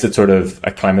 So I guess it sort of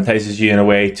acclimatizes you in a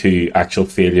way to actual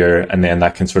failure, and then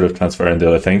that can sort of transfer into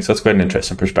other things. So that's quite an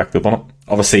interesting perspective on it.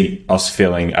 Obviously, us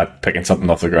failing at picking something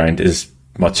off the ground is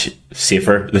much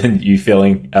safer than you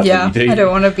failing at what you do. I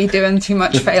don't want to be doing too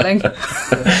much failing.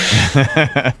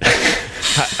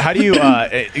 How do you,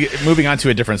 moving on to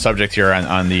a different subject here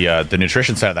on the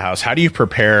nutrition side of the house, how do you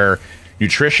prepare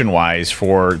nutrition-wise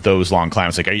for those long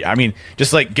climbs? Like,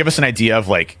 just like give us an idea of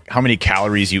like how many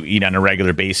calories you eat on a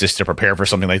regular basis to prepare for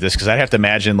something like this, because I'd have to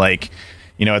imagine like,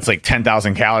 it's like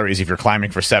 10,000 calories if you're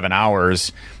climbing for 7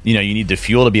 hours. You need the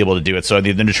fuel to be able to do it. So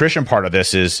the nutrition part of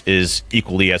this is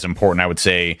equally as important, I would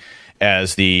say,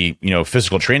 as the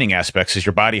physical training aspects, is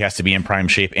your body has to be in prime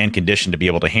shape and condition to be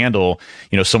able to handle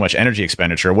so much energy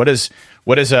expenditure. What is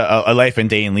a life and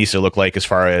day in Lisa look like as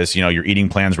far as your eating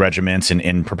plans, regiments,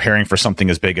 and preparing for something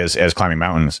as big as climbing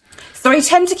mountains? So I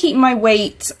tend to keep my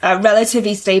weight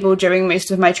relatively stable during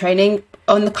most of my training.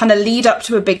 On the kind of lead up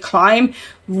to a big climb,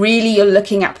 really you're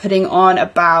looking at putting on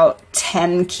about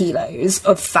 10 kilos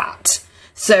of fat.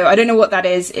 So I don't know what that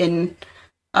is in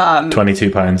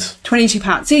 22 pounds. 22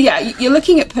 pounds. So yeah, you're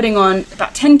looking at putting on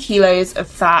about 10 kilos of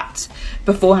fat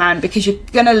beforehand, because you're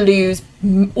going to lose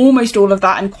almost all of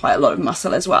that and quite a lot of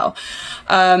muscle as well.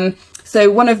 So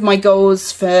one of my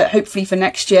goals hopefully for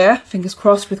next year, fingers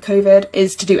crossed with COVID,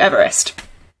 is to do Everest.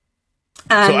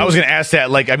 So I was going to ask that,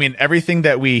 like, everything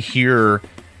that we hear,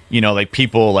 like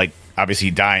people like obviously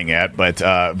dying at, but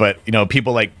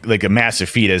people like a massive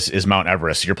feat is Mount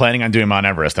Everest. You're planning on doing Mount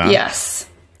Everest, huh? Yes.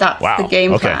 That's the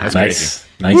game plan. That's crazy.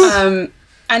 Nice.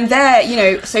 And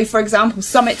there, so for example,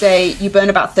 summit day, you burn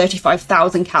about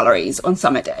 35,000 calories on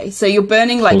summit day. So you're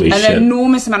burning like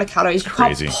enormous amount of calories. You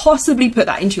can't possibly put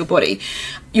that into your body.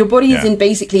 Your body is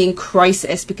basically in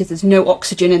crisis because there's no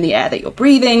oxygen in the air that you're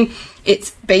breathing.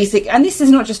 It's basic. And this is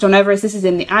not just on Everest. This is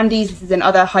in the Andes. This is in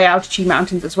other high altitude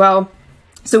mountains as well.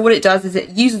 So what it does is it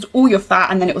uses all your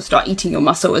fat and then it will start eating your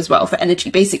muscle as well for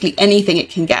energy, basically anything it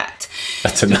can get.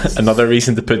 That's another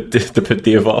reason to put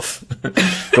Dave off.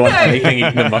 Don't want anything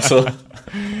eating the muscle.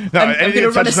 No, I'm going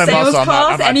to run a sales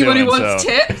class. Anyone who wants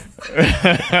tips.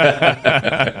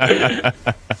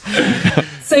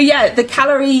 So yeah,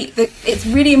 it's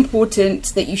really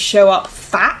important that you show up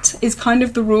fat is kind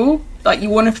of the rule. Like you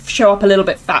want to show up a little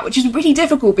bit fat, which is really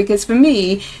difficult because for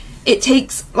me, it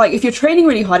takes, like, if you're training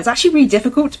really hard, it's actually really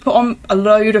difficult to put on a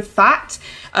load of fat.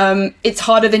 It's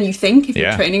harder than you think if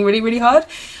you're training really, really hard.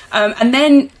 And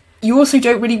then you also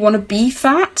don't really want to be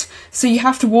fat. So you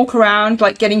have to walk around,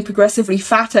 like, getting progressively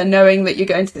fatter, knowing that you're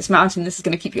going to this mountain, this is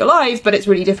going to keep you alive, but it's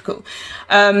really difficult.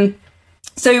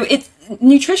 So it's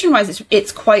nutrition-wise,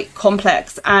 it's quite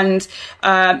complex, and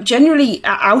generally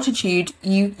at altitude,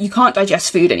 you can't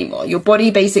digest food anymore. Your body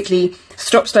basically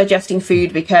stops digesting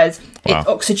food because it's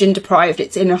oxygen deprived.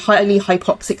 It's in a highly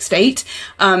hypoxic state,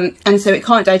 and so it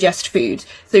can't digest food.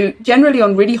 So generally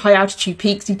on really high altitude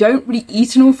peaks, you don't really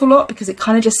eat an awful lot because it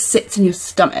kind of just sits in your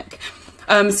stomach.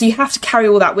 So you have to carry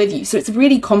all that with you. So it's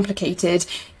really complicated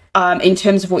in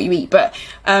terms of what you eat. But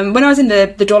when I was in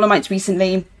the Dolomites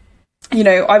recently,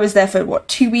 I was there for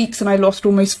 2 weeks and I lost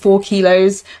almost 4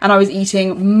 kilos and I was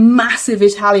eating massive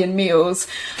Italian meals.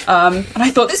 And I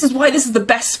thought, this is why this is the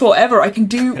best sport ever. I can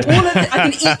do I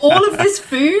can eat all of this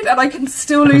food and I can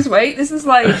still lose weight. This is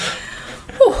like,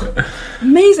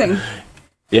 amazing.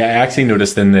 Yeah, I actually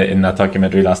noticed in that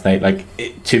documentary last night, like,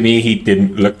 to me, he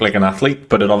didn't look like an athlete,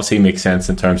 but it obviously makes sense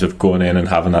in terms of going in and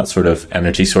having that sort of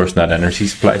energy source and that energy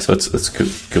supply. So it's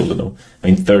cool to know. I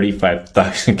mean,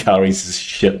 35,000 calories is a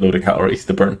shitload of calories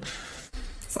to burn.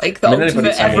 It's like the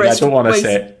ultimate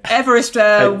Everest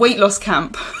weight loss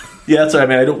camp. Yeah, that's what I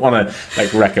mean. I don't want to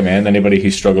recommend anybody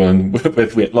who's struggling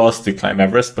with weight loss to climb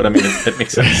Everest, but I mean, it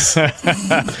makes sense.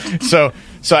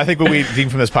 So I think what we think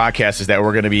from this podcast is that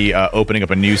we're going to be opening up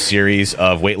a new series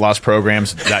of weight loss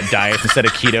programs. That diet, instead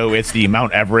of keto, it's the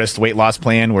Mount Everest weight loss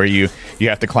plan, where you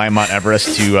have to climb Mount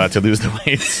Everest to lose the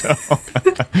weight. So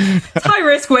it's high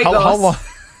risk weight loss.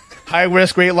 High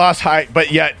risk weight loss,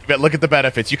 but look at the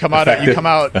benefits. You come out.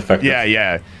 Effective.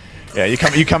 Yeah.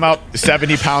 You come out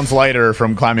 70 pounds lighter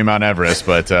from climbing Mount Everest,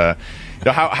 but.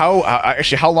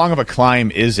 How long of a climb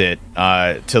is it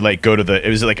to go to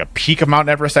is it like a peak of Mount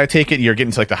Everest? I take it you're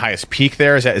getting to the highest peak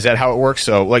there. Is that how it works?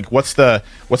 So what's the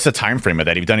time frame of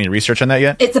that? Have you done any research on that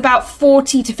yet? It's about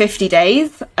 40 to 50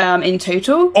 days in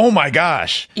total. Oh my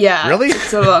gosh! Yeah, really?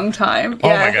 It's a long time. Oh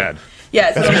my god! Yeah,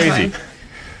 it's that's a long crazy. Time.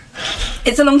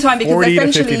 It's a long time because 40 to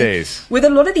essentially 50 days. With a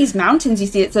lot of these mountains, you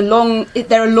see,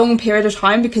 they're a long period of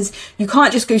time because you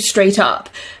can't just go straight up,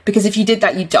 because if you did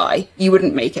that, you'd die. You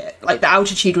wouldn't make it. Like, the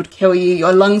altitude would kill you.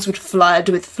 Your lungs would flood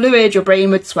with fluid. Your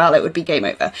brain would swell. It would be game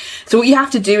over. So what you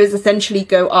have to do is essentially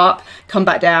go up, come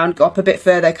back down, go up a bit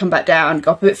further, come back down,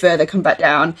 go up a bit further, come back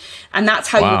down. And that's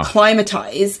how you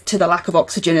acclimatize to the lack of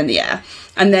oxygen in the air.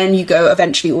 And then you go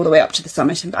eventually all the way up to the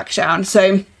summit and back down.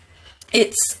 So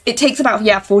it takes about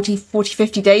 40,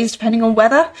 50 days depending on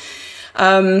weather.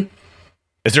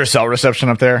 Is there cell reception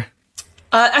up there?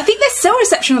 I think there's cell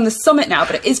reception on the summit now,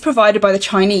 but it is provided by the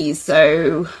Chinese,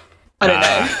 so I don't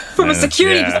know. From a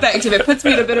security perspective, it puts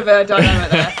me in a bit of a dilemma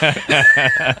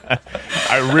there.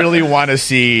 I really want to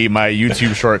see my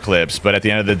YouTube short clips, but at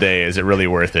the end of the day, is it really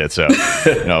worth it? So,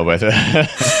 no, but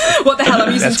what the hell?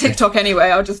 I'm using TikTok anyway.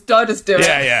 I'll just do it.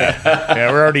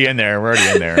 Yeah. We're already in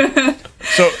there.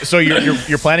 So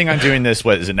you're planning on doing this?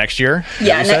 What is it, next year?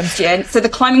 Yeah, next year. So the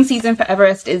climbing season for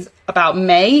Everest is about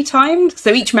May time.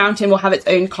 So each mountain will have its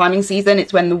own climbing season.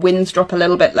 It's when the winds drop a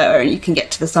little bit lower and you can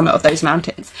get to the summit of those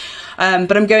mountains.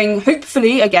 But I'm going,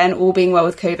 hopefully, again, all being well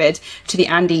with COVID, to the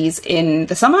Andes in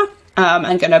the summer.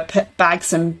 I'm going to bag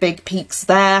some big peaks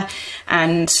there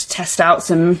and test out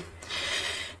some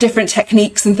different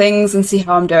techniques and things and see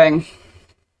how I'm doing.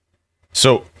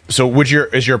 So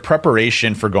is your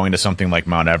preparation for going to something like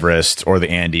Mount Everest or the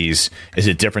Andes, is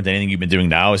it different than anything you've been doing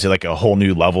now? Is it like a whole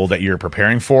new level that you're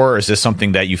preparing for? Or is this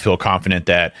something that you feel confident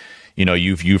that,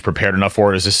 you've prepared enough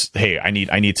for? Or is this, hey, I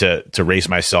need to raise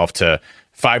myself to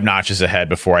 5 notches ahead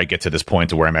before I get to this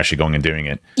point to where I'm actually going and doing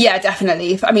it? Yeah,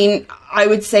 definitely. I mean, I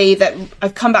would say that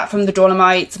I've come back from the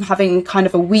Dolomites. I'm having kind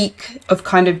of a week of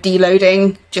kind of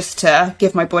deloading just to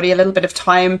give my body a little bit of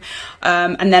time.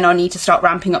 And then I'll need to start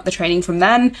ramping up the training from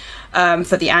then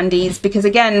for the Andes. Because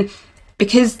again,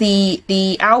 because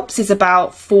the Alps is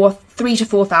about 3 to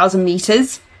 4,000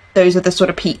 meters. Those are the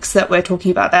sort of peaks that we're talking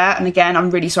about there. And again,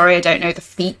 I'm really sorry, I don't know the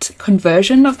feet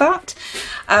conversion of that.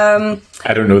 I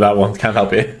don't know that one. Can't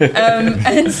help you.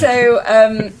 And so,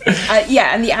 and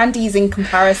the Andes in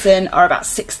comparison are about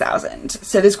 6,000.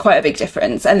 So there's quite a big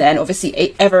difference. And then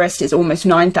obviously Everest is almost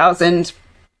 9,000.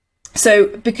 So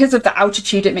because of the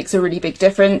altitude, it makes a really big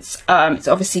difference. It's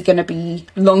obviously going to be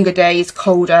longer days,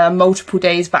 colder, multiple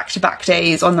days, back-to-back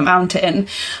days on the mountain.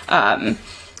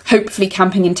 Hopefully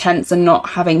camping in tents and not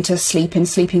having to sleep in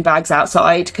sleeping bags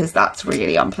outside, because that's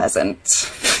really unpleasant.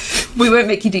 We won't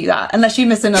make you do that unless you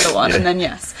miss another one, and then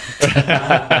yes.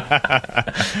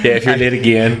 Yeah, if you're late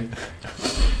again.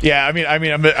 Yeah, I mean,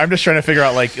 I'm just trying to figure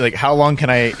out like how long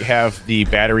can I have the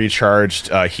battery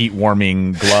charged, heat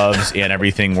warming gloves and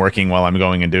everything working while I'm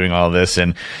going and doing all of this,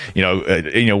 and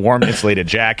warm insulated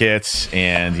jackets,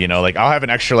 and like I'll have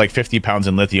an extra like 50 pounds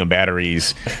in lithium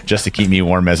batteries just to keep me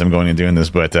warm as I'm going and doing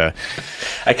this. But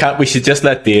I can't. We should just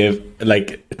let Dave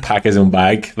like pack his own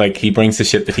bag. Like he brings the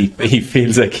shit that he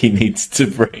feels like he needs to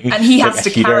bring, and he has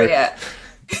to carry it.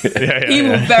 He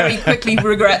will very quickly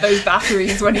regret those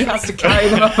batteries when he has to carry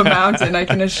them up a mountain, I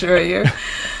can assure you.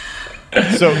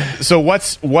 So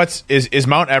is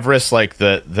Mount Everest like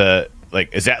the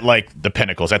is that like the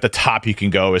pinnacle? Is that the top you can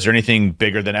go? Is there anything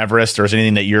bigger than Everest, or is there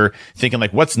anything that you're thinking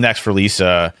like what's next for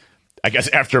Lisa? I guess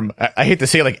I hate to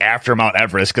say like after Mount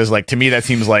Everest, because like to me that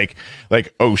seems like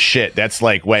oh shit, that's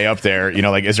like way up there.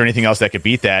 Like is there anything else that could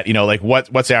beat that? Like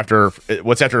what's after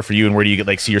for you, and where do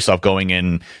you see yourself going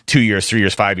in 2 years, 3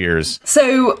 years, 5 years?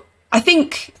 So I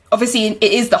think obviously it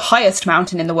is the highest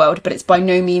mountain in the world, but it's by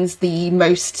no means the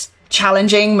most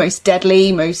challenging, most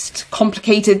deadly, most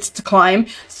complicated to climb.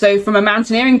 So from a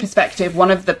mountaineering perspective, one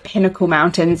of the pinnacle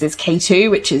mountains is K2,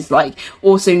 which is like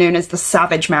also known as the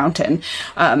Savage Mountain.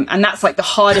 And that's like the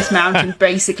hardest mountain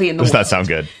basically in the world. Does that sound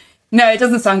good? No, it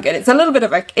doesn't sound good. It's a little bit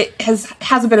of it has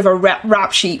a bit of a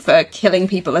rap sheet for killing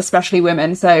people, especially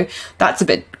women. So that's a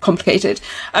bit complicated.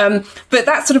 But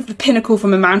that's sort of the pinnacle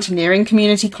from a mountaineering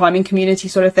community, climbing community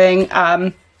sort of thing.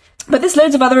 But there's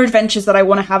loads of other adventures that I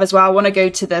want to have as well. I want to go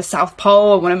to the South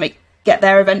Pole. I want to get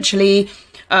there eventually.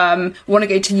 Want to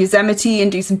go to Yosemite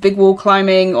and do some big wall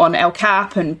climbing on El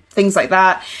Cap and things like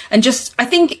that. And just, I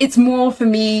think it's more for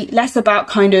me, less about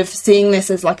kind of seeing this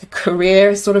as like a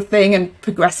career sort of thing and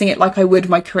progressing it like I would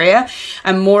my career,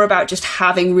 and more about just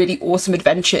having really awesome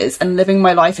adventures and living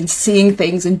my life and seeing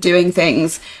things and doing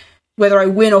things. Whether I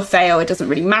win or fail, it doesn't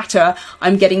really matter.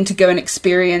 I'm getting to go and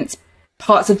experience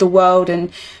parts of the world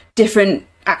and different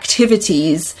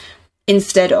activities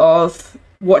instead of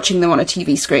watching them on a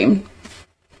TV screen.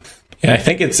 Yeah, I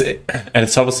think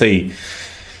it's obviously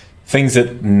things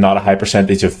that not a high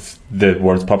percentage of the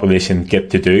world's population get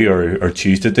to do or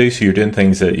choose to do. So you're doing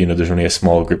things that there's only a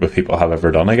small group of people have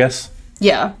ever done, I guess.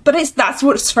 Yeah, but that's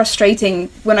what's frustrating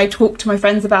when I talk to my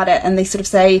friends about it, and they sort of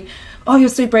say, "Oh, you're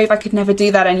so brave, I could never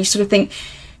do that." And you sort of think,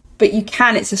 but you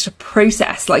can. It's just a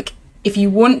process. Like, if you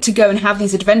want to go and have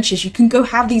these adventures, you can go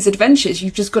have these adventures.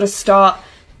 You've just got to start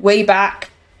way back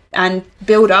and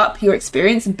build up your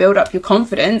experience and build up your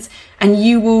confidence, and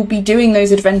you will be doing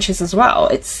those adventures as well.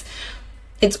 It's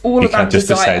all about desire. You can't just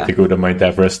decide to go to Mount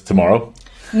Everest tomorrow.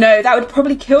 No, that would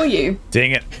probably kill you.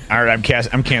 Dang it! All right,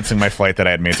 I'm canceling my flight that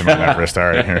I had made to Mount Everest. All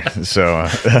right, here. So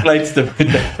flights to Mount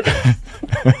Everest.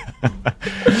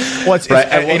 Well,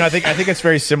 I think it's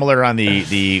very similar on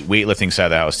the weightlifting side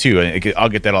of the house too. I'll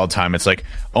get that all the time. It's like,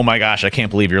 oh my gosh, I can't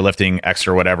believe you're lifting X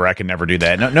or whatever. I can never do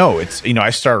that. No, it's I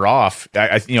started off.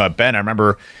 Ben, I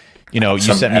remember, you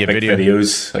sent me a video.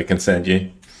 Videos I can send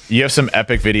you. You have some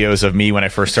epic videos of me when I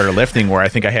first started lifting, where I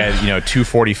think I had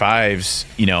 245s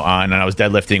on, and I was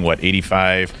deadlifting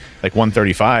 85, like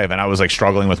 135, and I was like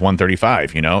struggling with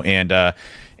 135,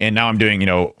 and now I'm doing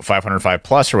 505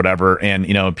 plus or whatever, and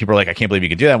people are like, I can't believe you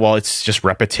could do that. Well, it's just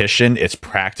repetition, it's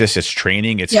practice, it's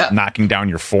training, it's knocking down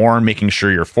your form, making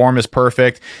sure your form is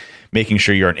perfect, making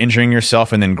sure you aren't injuring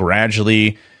yourself, and then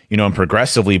gradually and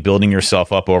progressively building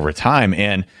yourself up over time.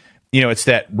 And it's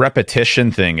that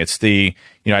repetition thing. It's the,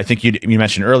 I think you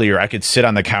mentioned earlier, I could sit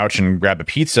on the couch and grab a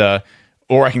pizza,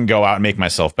 or I can go out and make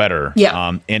myself better.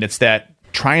 Yeah. And it's that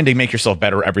trying to make yourself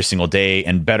better every single day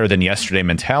and better than yesterday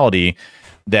mentality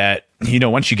that,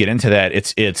 once you get into that,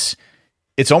 it's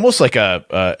almost like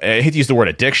I hate to use the word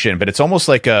addiction, but it's almost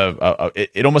like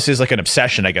it almost is like an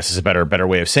obsession, I guess is a better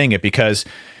way of saying it, because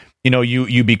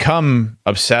you become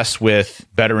obsessed with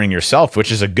bettering yourself,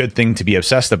 which is a good thing to be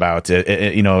obsessed about,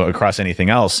 across anything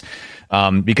else,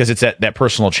 because it's that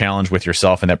personal challenge with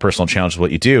yourself and that personal challenge with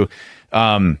what you do.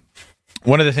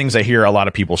 One of the things I hear a lot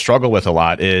of people struggle with a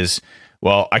lot is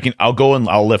well, I'll go and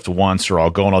I'll lift once, or I'll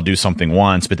go and I'll do something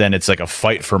once, but then it's like a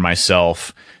fight for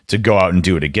myself to go out and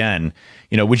do it again.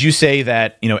 Would you say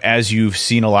that, as you've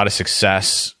seen a lot of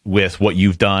success with what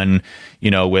you've done,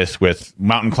 with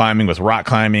mountain climbing, with rock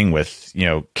climbing, with,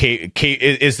 cave,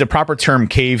 is the proper term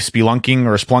cave spelunking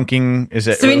or splunking? Is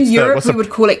it? So in Europe, we would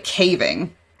call it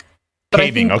caving.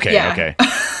 Caving. Okay.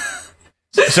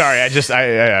 Sorry.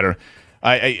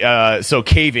 So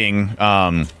caving,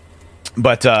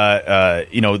 but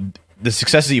the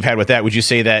successes you've had with that, would you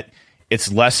say that it's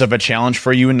less of a challenge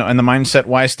for you in the mindset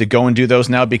wise to go and do those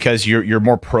now because you're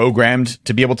more programmed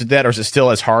to be able to do that, or is it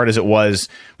still as hard as it was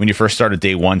when you first started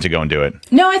day one to go and do it?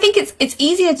 No, I think it's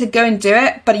easier to go and do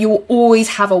it, but you will always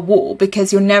have a wall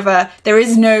because there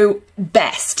is no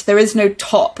best, there is no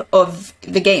top of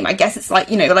the game. I guess it's like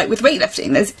with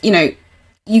weightlifting, there's,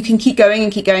 you can keep going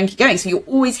and keep going and keep going. So you'll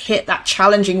always hit that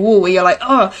challenging wall where you're like,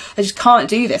 oh, I just can't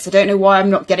do this. I don't know why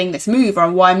I'm not getting this move,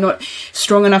 or why I'm not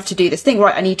strong enough to do this thing.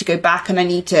 Right, I need to go back and I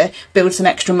need to build some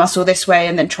extra muscle this way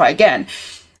and then try again.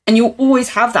 And you'll always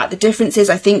have that. The difference is,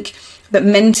 I think, that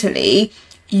mentally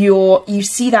you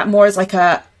see that more as like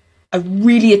a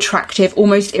really attractive,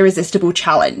 almost irresistible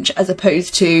challenge, as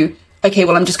opposed to, okay,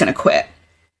 well, I'm just going to quit.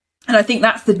 And I think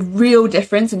that's the real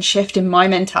difference and shift in my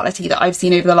mentality that I've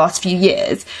seen over the last few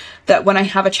years, that when I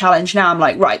have a challenge now, I'm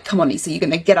like, right, come on, Lisa, you're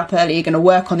going to get up early, you're going to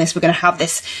work on this, we're going to have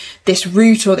this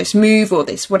route or this move or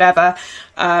this whatever.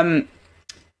 And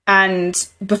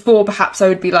before, perhaps I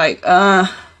would be like,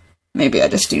 maybe I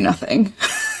just do nothing.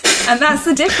 And that's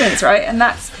the difference, right? And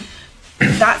that's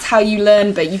how you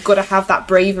learn, but you've got to have that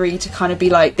bravery to kind of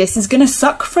be like, this is going to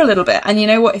suck for a little bit. And you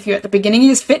know what, if you're at the beginning of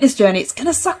this fitness journey, it's going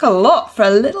to suck a lot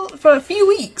for a few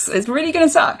weeks. It's really going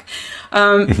to suck.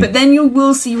 But then you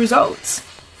will see results.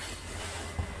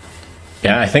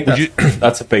 Yeah, I think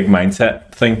that's a big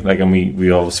mindset thing. Like, and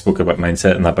we all spoke about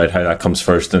mindset and about how that comes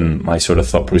first and my sort of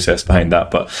thought process behind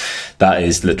that. But that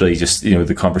is literally just,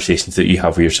 the conversations that you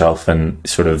have with yourself and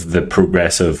sort of the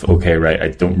progress of, okay, right, I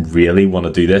don't really want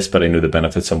to do this, but I know the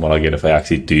benefits and what I get if I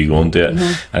actually do go and do it.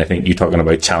 Mm-hmm. And I think you're talking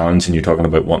about challenge and you're talking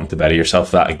about wanting to better yourself.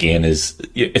 That again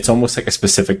it's almost like a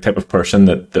specific type of person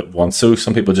that wants so.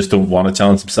 Some people just don't want to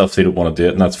challenge themselves. They don't want to do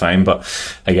it, and that's fine. But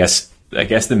I guess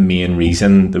the main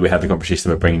reason that we had the conversation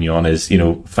about bringing you on is,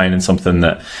 finding something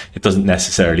that it doesn't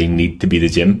necessarily need to be the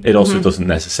gym. It also doesn't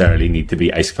necessarily need to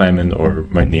be ice climbing or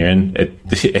mountaineering.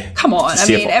 Come on, I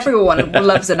mean, everyone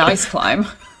loves an ice climb.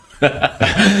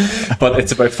 But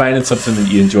it's about finding something that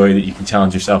you enjoy, that you can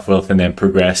challenge yourself with, and then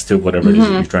progress to whatever it is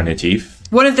that you're trying to achieve.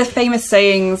 One of the famous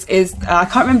sayings is, I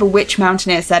can't remember which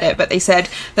mountaineer said it, but they said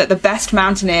that the best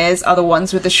mountaineers are the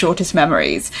ones with the shortest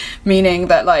memories, meaning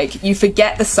that, like, you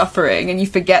forget the suffering and you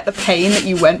forget the pain that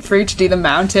you went through to do the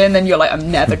mountain, then you're like, I'm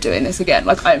never doing this again.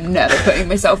 Like, I'm never putting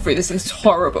myself through this. This is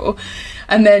horrible.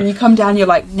 And then you come down, you're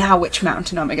like, now which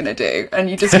mountain am I going to do? And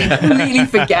you just completely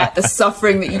forget the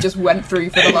suffering that you just went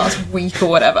through for the last week or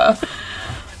whatever.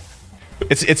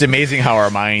 It's amazing how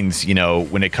our minds,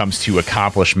 when it comes to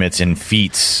accomplishments and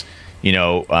feats,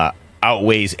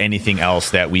 outweighs anything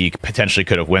else that we potentially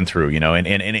could have went through,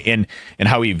 and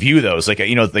how we view those. Like,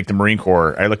 like the Marine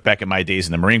Corps, I look back at my days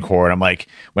in the Marine Corps and I'm like,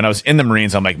 when I was in the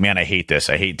Marines, I'm like, man, I hate this.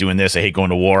 I hate doing this. I hate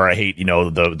going to war. I hate,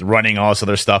 the running, all this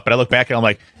other stuff. But I look back and I'm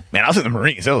like, man, I was in the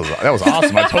Marines. That was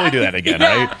awesome. I'd totally do that again,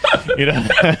 right?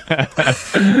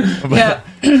 But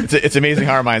it's amazing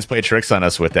how our minds play tricks on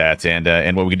us with that,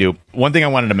 and what we can do. One thing I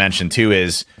wanted to mention too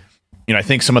is, I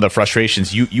think some of the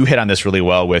frustrations you hit on this really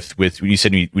well with when you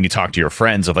said when you talk to your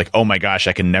friends of like, oh my gosh,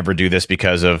 I can never do this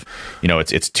because of,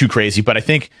 it's too crazy. But I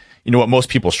think, what most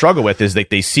people struggle with is that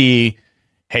they see,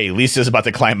 hey, Lisa's about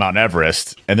to climb Mount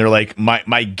Everest, and they're like,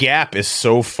 my gap is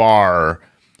so far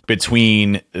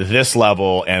between this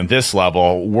level and this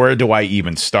level. Where do I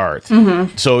even start?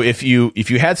 Mm-hmm. So if you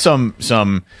had some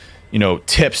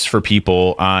tips for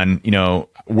people on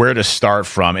where to start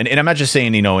from, and I'm not just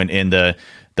saying in the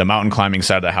mountain climbing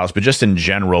side of the house, but just in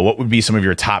general, what would be some of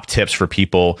your top tips for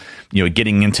people,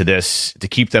 getting into this to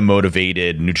keep them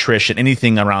motivated, nutrition,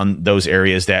 anything around those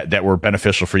areas that were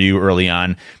beneficial for you early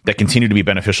on, that continue to be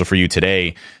beneficial for you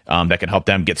today, that can help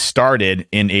them get started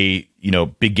in a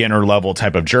beginner level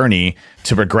type of journey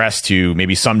to progress to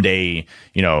maybe someday,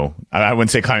 I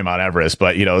wouldn't say climbing Mount Everest,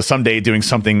 but, someday doing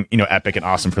something, epic and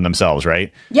awesome for themselves,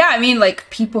 right? Yeah, I mean, like,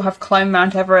 people have climbed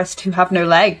Mount Everest who have no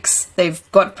legs. They've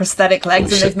got prosthetic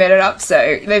legs and they've made it up.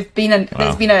 So there's been an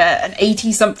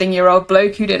 80-something-year-old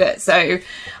bloke who did it. So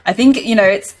I think,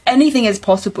 it's anything is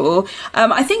possible.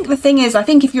 I think the thing is,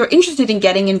 if you're interested in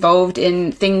getting involved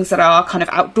in things that are kind of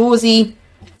outdoorsy,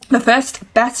 the best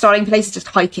starting place is just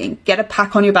hiking. Get a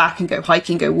pack on your back and go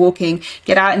hiking, go walking,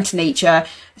 get out into nature,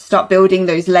 start building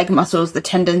those leg muscles, the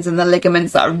tendons and the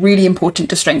ligaments that are really important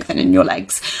to strengthen in your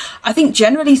legs. I think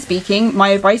generally speaking, my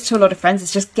advice to a lot of friends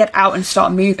is just get out and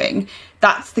start moving.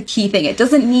 That's the key thing. It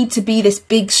doesn't need to be this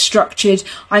big structured,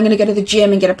 I'm going to go to the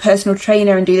gym and get a personal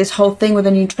trainer and do this whole thing with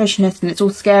a nutritionist and it's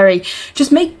all scary.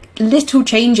 Just make little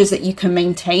changes that you can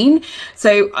maintain.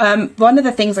 So one of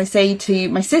the things I say to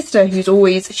my sister, who's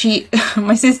always,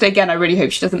 my sister, again, I really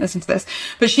hope she doesn't listen to this,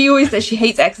 but she always says she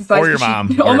hates exercise. Or your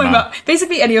mom. Or my mom.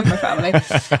 Basically any of my family.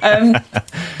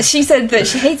 She said that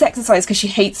she hates exercise because she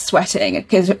hates sweating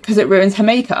because it ruins her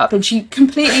makeup. And she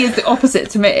completely is the opposite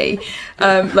to me.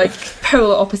 Like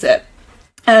polar opposite.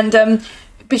 And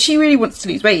but she really wants to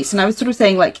lose weight. And I was sort of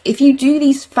saying, like, if you do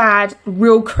these fad,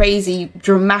 real crazy,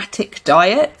 dramatic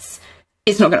diets,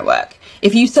 it's not going to work.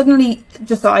 If you suddenly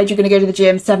decide you're going to go to the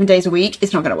gym 7 days a week,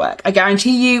 it's not going to work. I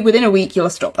guarantee you within a week, you'll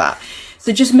stop that.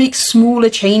 So just make smaller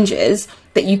changes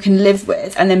that you can live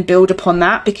with and then build upon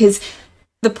that. Because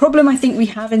the problem I think we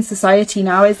have in society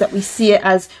now is that we see it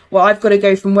as, well, I've got to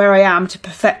go from where I am to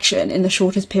perfection in the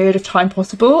shortest period of time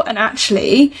possible. And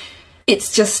actually,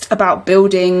 it's just about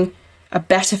building a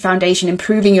better foundation,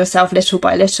 improving yourself little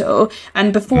by little.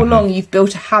 And before long, you've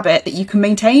built a habit that you can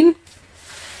maintain.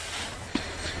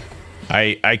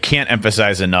 I can't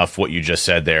emphasize enough what you just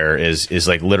said there is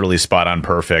like literally spot on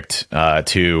perfect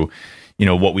to,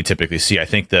 what we typically see. I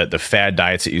think that the fad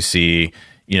diets that you see,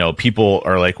 people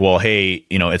are like, well, hey,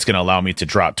 it's going to allow me to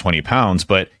drop 20 pounds,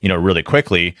 but, really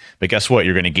quickly. But guess what?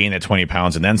 You're going to gain that 20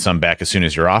 pounds and then some back as soon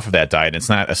as you're off of that diet. It's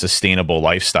not a sustainable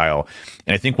lifestyle.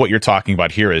 And I think what you're talking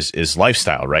about here is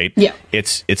lifestyle, right? Yeah.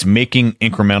 It's making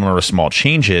incremental or small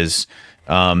changes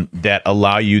that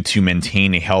allow you to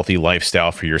maintain a healthy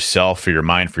lifestyle for yourself, for your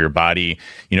mind, for your body,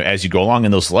 as you go along.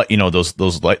 And those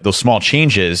small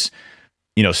changes,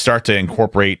 start to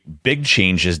incorporate big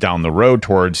changes down the road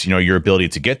towards, your ability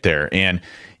to get there. And,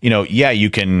 you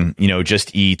can,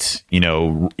 just eat,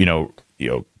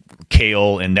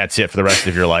 kale and that's it for the rest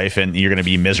of your life. And you're going to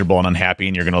be miserable and unhappy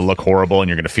and you're going to look horrible and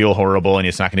you're going to feel horrible and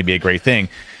it's not going to be a great thing.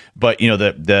 But,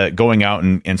 the going out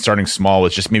and starting small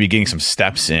with just maybe getting some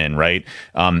steps in, right?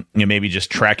 Maybe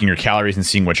just tracking your calories and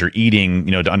seeing what you're eating,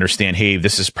 to understand, hey,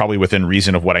 this is probably within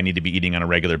reason of what I need to be eating on a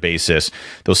regular basis.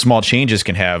 Those small changes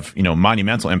can have,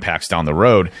 monumental impacts down the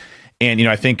road. And,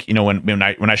 I think, when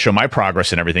I show my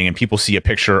progress and everything and people see a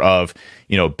picture of,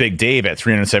 Big Dave at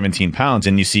 317 pounds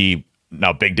and you see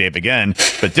now Big Dave again,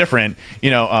 but different,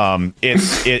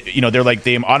 they're like,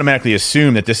 they automatically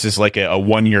assume that this is like a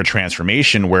 1 year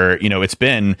transformation where, it's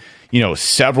been,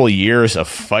 several years of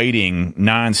fighting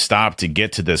nonstop to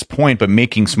get to this point, but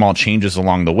making small changes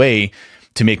along the way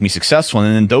to make me successful.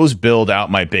 And then those build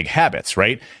out my big habits,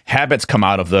 right? Habits come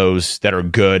out of those that are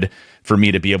good for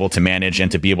me to be able to manage and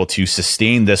to be able to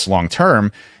sustain this long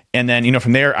term. And then,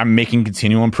 from there, I'm making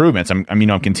continual improvements. I'm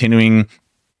continuing,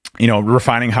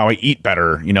 refining how I eat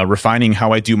better, refining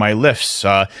how I do my lifts,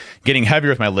 getting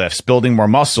heavier with my lifts, building more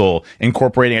muscle,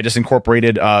 I just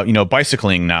incorporated,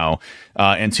 bicycling now,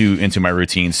 into my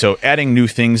routine. So adding new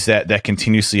things that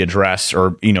continuously address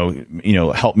or,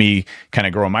 help me kind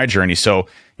of grow my journey. So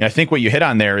I think what you hit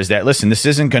on there is that, listen, this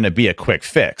isn't going to be a quick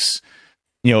fix,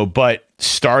 but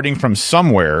starting from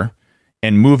somewhere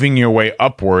and moving your way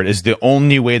upward is the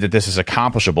only way that this is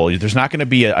accomplishable. There's not going to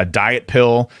be a diet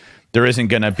pill. There isn't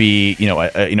going to be,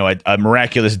 a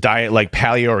miraculous diet like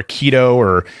paleo or keto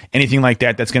or anything like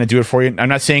that that's going to do it for you. I'm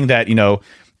not saying that,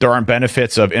 there aren't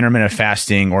benefits of intermittent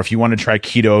fasting, or if you want to try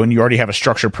keto and you already have a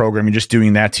structured program, you're just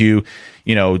doing that to,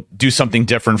 do something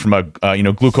different from a,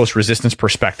 glucose resistance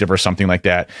perspective or something like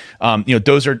that.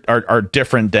 Those are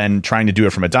different than trying to do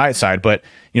it from a diet side, but,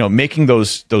 making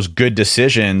those good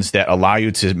decisions that allow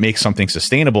you to make something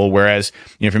sustainable. Whereas,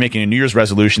 if you're making a New Year's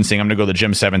resolution saying I'm going to go to the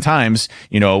gym 7 times,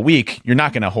 a week, you're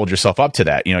not going to hold yourself up to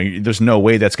that. There's no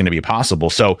way that's going to be possible.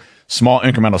 So small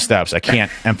incremental steps, I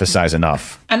can't emphasize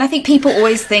enough. And I think people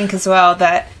always think as well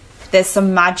that there's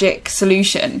some magic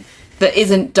solution that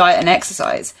isn't diet and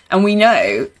exercise. And we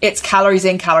know it's calories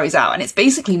in, calories out. And it's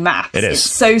basically maths. It is. It's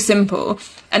so simple.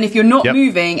 And if you're not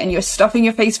moving and you're stuffing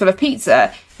your face full of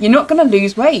pizza, you're not going to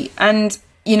lose weight. And,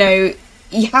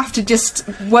 you have to just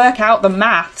work out the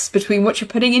maths between what you're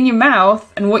putting in your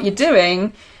mouth and what you're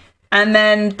doing. And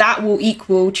then that will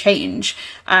equal change.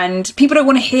 And people don't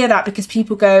want to hear that because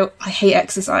people go, I hate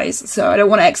exercise, so I don't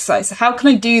want to exercise. So how can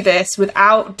I do this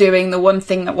without doing the one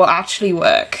thing that will actually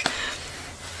work?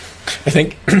 I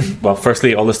think, well,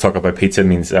 firstly, all this talk about pizza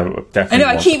means definitely. I know,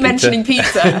 I keep mentioning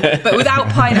pizza, but without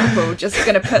pineapple, just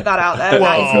going to put that out there.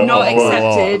 That is not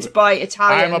accepted by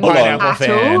Italians. I'm a pineapple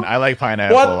fan. All. I like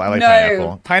pineapple. What? I like No.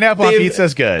 pineapple. Pineapple on pizza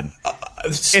is good.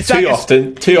 It's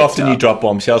too often you drop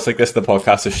bombshells like this, the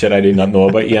podcast of shit I do not know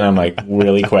about you, and I'm like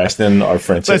really questioning our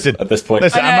friendship at this point.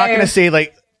 Listen, I'm not going to say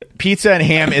like pizza and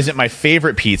ham isn't my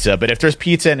favorite pizza, but if there's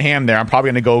pizza and ham there, I'm probably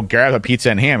going to go grab a pizza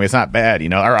and ham. It's not bad,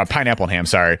 or a pineapple and ham.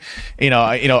 Sorry,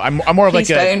 I'm more of like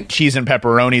a cheese and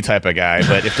pepperoni type of guy.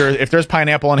 But if there's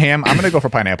pineapple and ham, I'm going to go for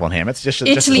pineapple and ham. It's just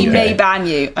Italy may ban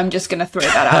you. I'm just going to throw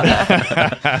that out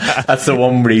there. That's the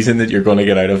one reason that you're going to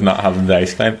get out of not having the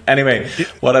ice climb. Anyway,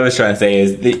 what I was trying to say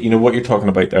is that, what you're talking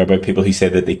about there about people who say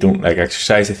that they don't like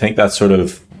exercise. I think that's sort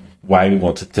of why we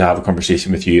wanted to have a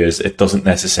conversation with you. Is it doesn't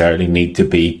necessarily need to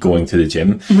be going to the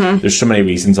gym. Mm-hmm. There's so many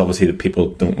reasons obviously that people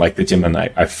don't like the gym, and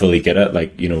I fully get it.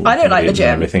 Like, I don't like the gym.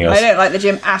 Everything else. I don't like the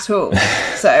gym at all.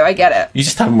 So I get it. You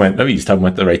just haven't went to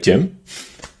the right gym.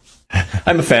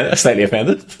 I'm offended, slightly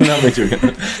offended. Not really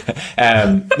joking.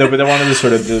 No, but I wanted to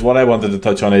sort of, what I wanted to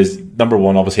touch on is, number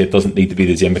one, obviously it doesn't need to be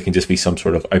the gym. It can just be some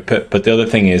sort of output. But the other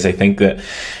thing is, I think that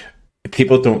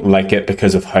people don't like it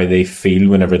because of how they feel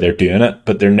whenever they're doing it,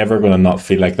 but they're never going to not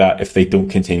feel like that if they don't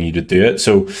continue to do it.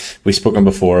 So we've spoken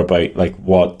before about like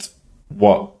what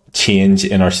change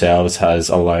in ourselves has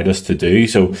allowed us to do.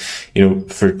 So,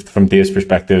 from Dave's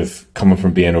perspective, coming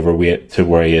from being overweight to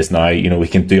where he is now, we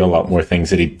can do a lot more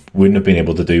things that he wouldn't have been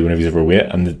able to do when he was overweight.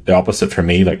 And the opposite for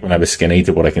me, like when I was skinny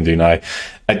to what I can do now,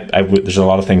 there's a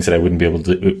lot of things that I wouldn't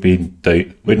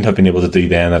have been able to do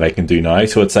then that I can do now.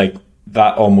 So it's like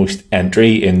that almost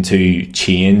entry into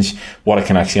change, what it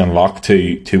can actually unlock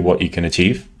to what you can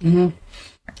achieve. Mm-hmm.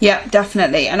 Yeah,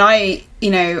 definitely. And I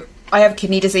have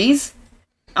kidney disease.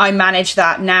 I manage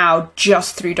that now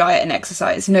just through diet and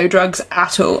exercise, no drugs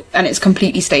at all, and it's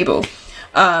completely stable.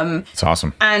 It's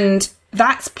awesome. And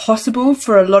that's possible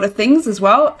for a lot of things as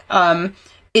well.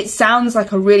 It sounds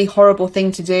like a really horrible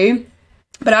thing to do,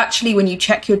 but actually when you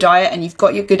check your diet and you've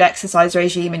got your good exercise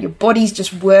regime and your body's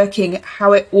just working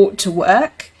how it ought to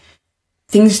work,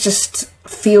 things just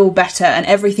feel better and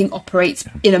everything operates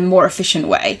in a more efficient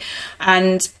way.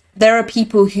 And there are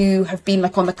people who have been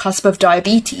like on the cusp of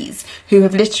diabetes who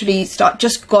have literally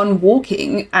just gone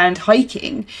walking and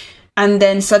hiking and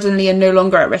then suddenly are no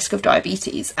longer at risk of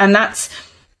diabetes. And that's,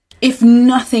 if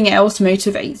nothing else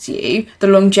motivates you, the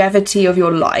longevity of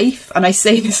your life. And I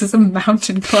say this as a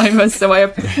mountain climber, so I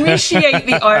appreciate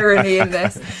the irony in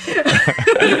this.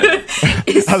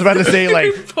 I was about to say,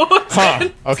 like,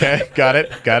 okay, got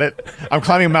it. I'm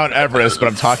climbing Mount Everest, but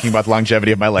I'm talking about the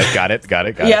longevity of my life. Got it.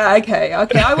 Yeah, okay.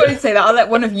 I won't say that. I'll let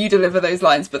one of you deliver those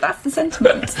lines, but that's the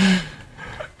sentiment.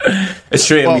 It's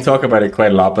true, and we talk about it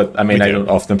quite a lot, but I mean, I don't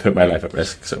often put my life at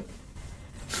risk, so.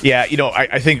 Yeah,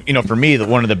 I think, for me,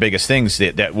 one of the biggest things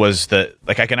that was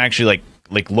I can actually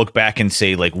like look back and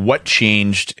say, like, what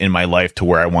changed in my life to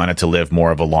where I wanted to live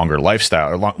more of a longer lifestyle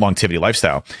or longevity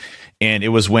lifestyle. And it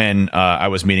was when I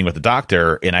was meeting with the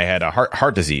doctor and I had a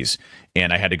heart disease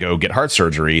and I had to go get heart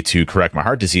surgery to correct my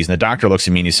heart disease. And the doctor looks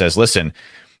at me and he says, listen,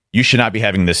 you should not be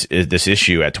having this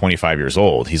issue at 25 years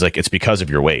old. He's like, it's because of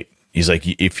your weight. He's like,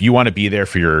 if you want to be there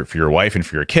for your wife and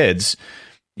for your kids,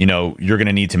 you're going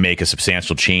to need to make a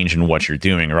substantial change in what you're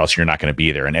doing or else you're not going to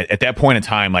be there. And at that point in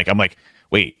time, like, I'm like,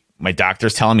 wait, my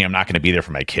doctor's telling me I'm not going to be there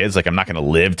for my kids. Like, I'm not going to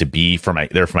live to be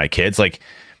there for my kids. Like,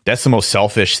 that's the most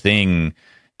selfish thing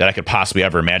that I could possibly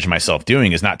ever imagine myself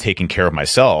doing, is not taking care of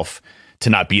myself to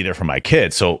not be there for my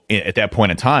kids. So at that point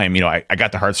in time, I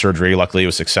got the heart surgery. Luckily, it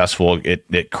was successful.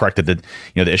 It corrected the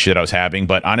issue that I was having.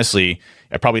 But honestly,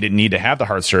 I probably didn't need to have the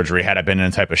heart surgery had I been in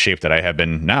the type of shape that I have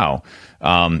been now.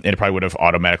 It probably would have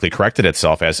automatically corrected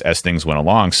itself as things went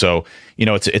along. So,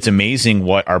 it's amazing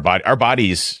what our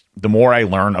bodies, the more I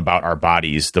learn about our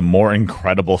bodies, the more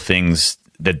incredible things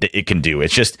that it can do.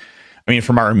 It's just,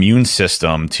 from our immune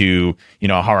system to,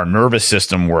 how our nervous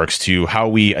system works to how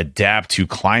we adapt to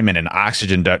climate and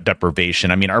oxygen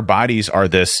deprivation. Our bodies are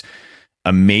this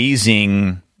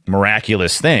amazing,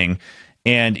 miraculous thing.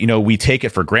 And, we take it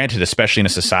for granted, especially in a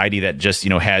society that just,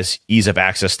 has ease of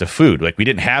access to food. Like, we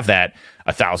didn't have that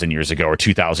 1,000 years ago or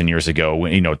 2,000 years ago,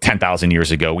 10,000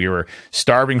 years ago. We were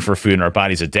starving for food and our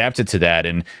bodies adapted to that.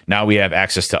 And now we have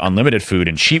access to unlimited food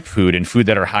and cheap food and food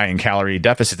that are high in calorie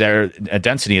deficit,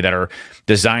 density, that are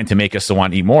designed to make us to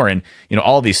want to eat more. And,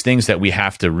 all these things that we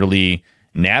have to really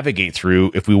navigate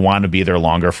through if we want to be there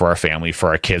longer for our family, for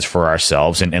our kids, for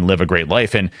ourselves, and live a great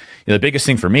life. And the biggest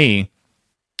thing for me,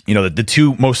 the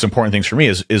two most important things for me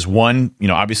is one,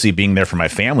 obviously being there for my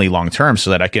family long term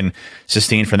so that I can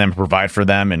sustain for them, provide for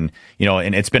them. And,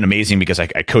 and it's been amazing because I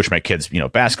coach my kids,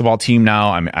 basketball team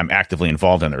now. I'm actively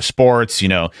involved in their sports.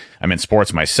 I'm in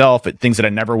sports myself, but things that I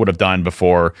never would have done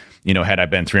before, had I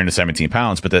been 317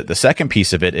 pounds. But the second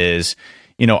piece of it is,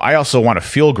 I also want to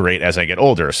feel great as I get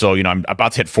older. So, I'm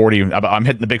about to hit 40. I'm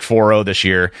hitting the big 40 this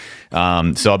year.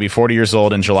 So I'll be 40 years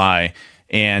old in July.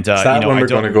 And, is that when we're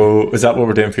going to go? Is that what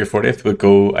we're doing for your 40th? We'll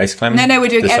go ice climbing? No, we're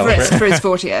doing Everest for his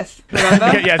 40th.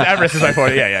 Remember? Yeah, Everest is my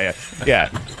 40th. Yeah.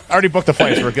 I already booked the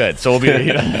flights. We're good. So we'll be, I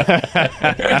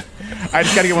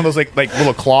just got to get one of those like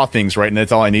little claw things, right? And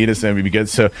that's all I need is to be good.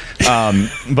 So,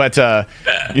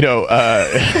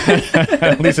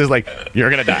 Lisa's like, you're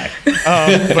going to die.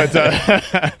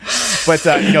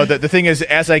 The thing is,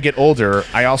 as I get older,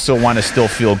 I also want to still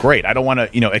feel great. I don't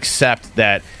want to, accept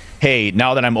that, hey,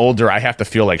 now that I'm older, I have to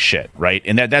feel like shit, right?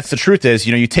 And that's the truth is,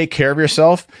 you take care of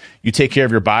yourself, you take care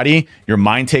of your body, your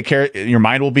mind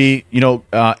will be,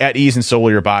 at ease, and so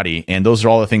will your body. And those are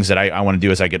all the things that I want to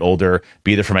do as I get older,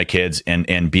 be there for my kids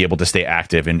and be able to stay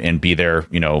active and be there,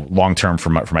 long-term for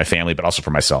my family, but also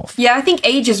for myself. Yeah, I think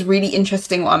age is a really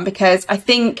interesting one because I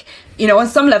think, on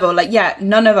some level,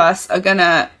 none of us are going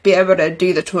to be able to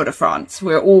do the Tour de France.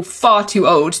 We're all far too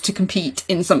old to compete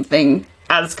in something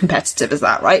as competitive as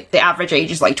that, right? The average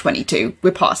age is 22.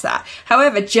 We're past that.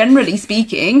 However, generally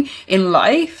speaking, in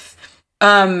life,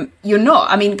 you're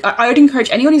not. I mean, I would encourage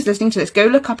anyone who's listening to this, go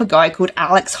look up a guy called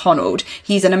Alex Honnold.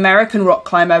 He's an American rock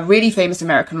climber, really famous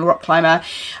American rock climber.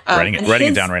 Writing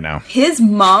it down right now. His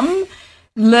mum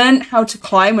learned how to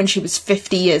climb when she was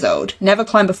 50 years old, never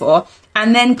climbed before,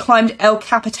 and then climbed El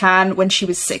Capitan when she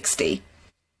was 60.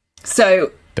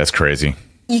 So that's crazy.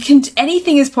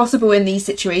 Anything is possible in these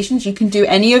situations. You can do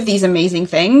any of these amazing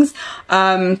things.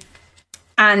 And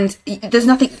there's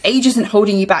nothing, age isn't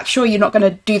holding you back. Sure, you're not going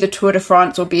to do the Tour de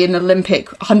France or be an Olympic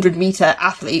 100-meter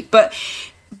athlete, but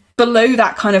below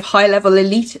that kind of high level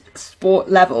elite sport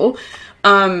level,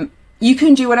 you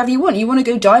can do whatever you want. You want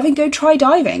to go diving, go try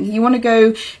diving. You want to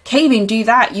go caving, do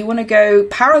that. You want to go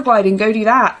paragliding, go do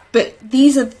that. But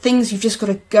these are things you've just got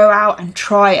to go out and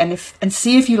try and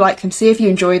see if you like them, see if you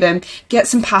enjoy them, get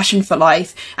some passion for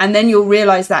life. And then you'll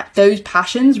realize that those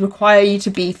passions require you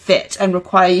to be fit and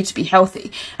require you to be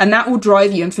healthy. And that will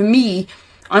drive you. And for me,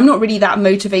 I'm not really that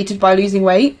motivated by losing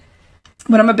weight.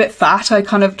 When I'm a bit fat, I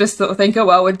kind of just sort of think, oh,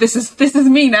 well, this is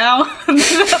me now.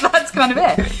 That's kind of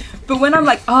it. But when I'm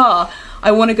like,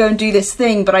 I want to go and do this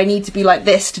thing, but I need to be like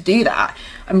this to do that,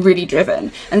 I'm really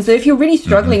driven. And so if you're really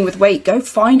struggling with weight, go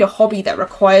find a hobby that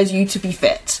requires you to be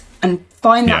fit and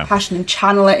find that passion and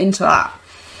channel it into that.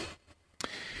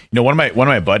 One of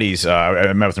my buddies,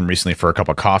 I met with him recently for a cup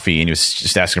of coffee, and he was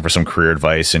just asking for some career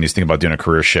advice, and he's thinking about doing a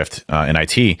career shift in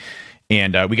IT.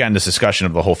 And we got in this discussion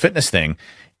of the whole fitness thing.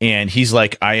 And he's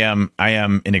like, I am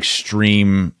an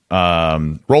extreme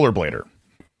rollerblader.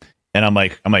 And I'm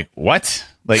like, what?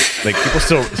 Like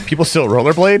people still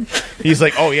rollerblade? He's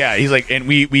like, oh yeah. He's like, and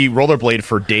we rollerblade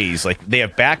for days. Like they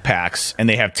have backpacks and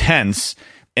they have tents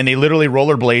and they literally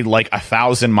rollerblade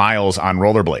 1,000 miles on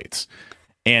rollerblades.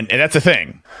 And that's a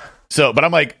thing. So, but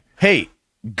I'm like, hey,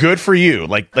 good for you.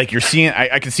 Like you're seeing,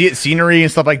 I can see it, scenery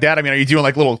and stuff like that. I mean, are you doing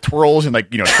little twirls and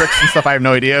tricks and stuff? I have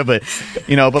no idea, but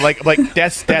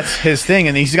that's his thing.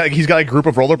 And he's got a group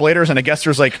of rollerbladers, and I guess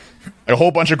there's a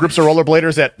whole bunch of groups of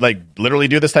rollerbladers that literally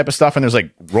do this type of stuff. And there's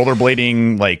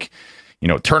rollerblading,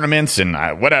 tournaments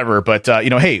and whatever. But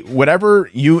hey, whatever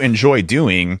you enjoy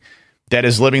doing that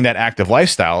is living that active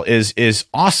lifestyle is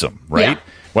awesome, right? Yeah.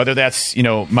 Whether that's,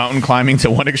 mountain climbing to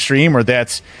one extreme or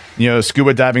that's,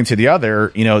 scuba diving to the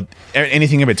other,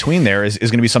 anything in between there is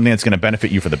going to be something that's going to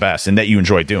benefit you for the best and that you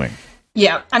enjoy doing.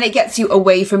 Yeah. And it gets you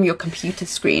away from your computer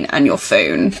screen and your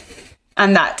phone.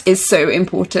 And that is so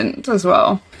important as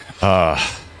well.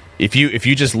 If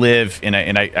you just live and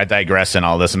I digress in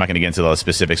all this, I'm not going to get into all the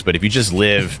specifics, but if you just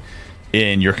live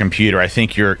in your computer, I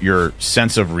think your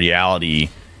sense of reality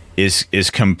is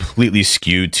completely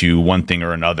skewed to one thing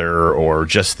or another, or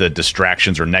just the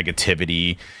distractions or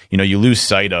negativity. You lose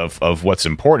sight of what's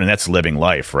important, and that's living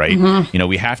life, right? Mm-hmm.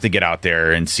 We have to get out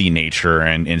there and see nature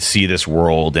and see this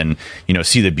world and,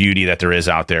 see the beauty that there is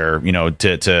out there,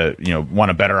 to want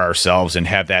to better ourselves and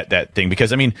have that thing.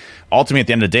 Because, I mean, ultimately, at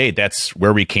the end of the day, that's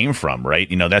where we came from, right?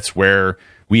 That's where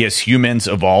we as humans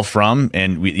evolved from,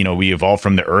 and we evolved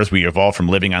from the earth. We evolved from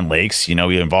living on lakes.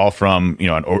 We evolved from,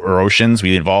 or oceans.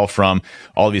 We evolved from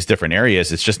all these different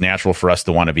areas. It's just natural for us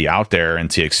to want to be out there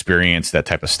and to experience that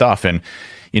type of stuff. And,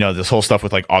 this whole stuff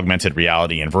with augmented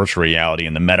reality and virtual reality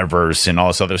and the metaverse and all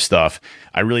this other stuff,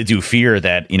 I really do fear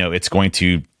that, it's going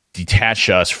to detach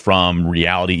us from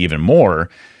reality even more,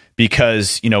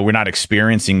 because, we're not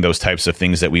experiencing those types of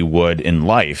things that we would in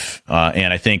life.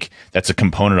 And I think that's a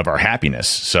component of our happiness.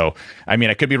 So, I mean,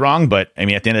 I could be wrong, but I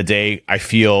mean, at the end of the day, I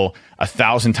feel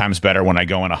 1,000 times better when I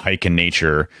go on a hike in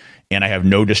nature and I have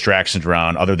no distractions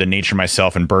around other than nature,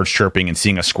 myself, and birds chirping and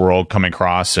seeing a squirrel come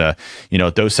across.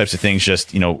 Those types of things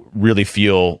just, really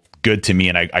feel good to me.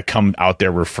 And I come out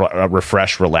there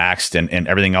refreshed, relaxed, and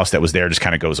everything else that was there just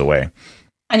kind of goes away.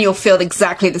 And you'll feel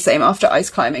exactly the same after ice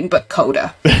climbing, but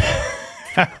colder.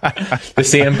 The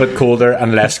same, but colder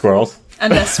and less squirrels.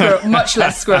 And much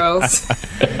less squirrels.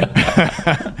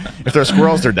 If they're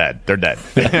squirrels, they're dead. They're dead.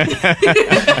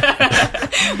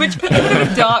 Which puts a bit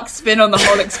of a dark spin on the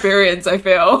whole experience, I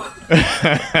feel.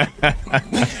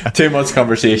 Too much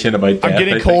conversation about death. I'm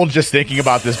getting cold just thinking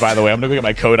about this, by the way. I'm going to get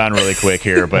my coat on really quick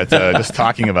here, but just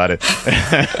talking about it.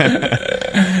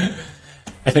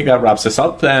 I think that wraps us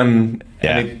up.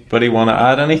 Anybody want to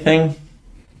add anything?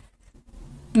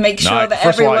 Make sure that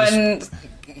everyone...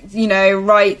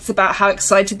 writes about how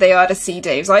excited they are to see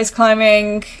Dave's ice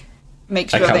climbing. Make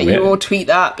sure that you all tweet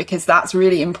that, because that's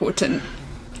really important.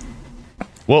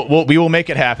 Well, we will make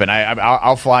it happen.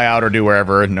 I'll fly out or do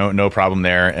wherever. No problem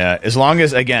there. As long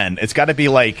as, again, it's got to be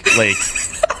like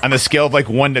on the scale of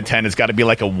 1 to 10, it's got to be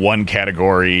like a 1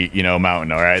 category,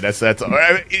 mountain. All right, that's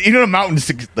a mountain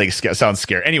sounds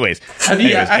scary. Anyways, have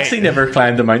you actually never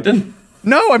climbed a mountain?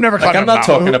 No, I've never climbed a mountain. I'm not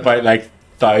talking about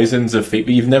thousands of feet,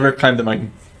 but you've never climbed a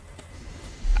mountain.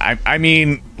 I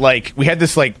mean, we had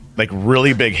this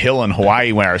really big hill in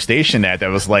Hawaii when I was stationed at. That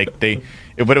was but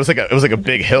it was like a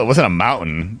big hill. It wasn't a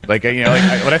mountain. When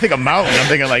I think of mountain, I'm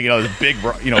thinking this big,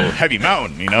 heavy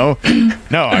mountain. No,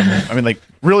 I mean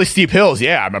really steep hills.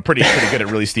 Yeah, I'm pretty good at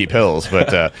really steep hills.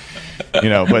 But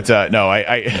no.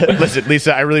 I listen,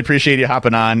 Lisa. I really appreciate you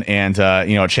hopping on and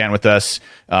chatting with us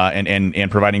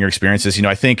and providing your experiences.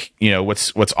 I think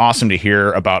what's awesome to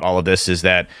hear about all of this is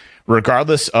that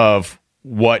regardless of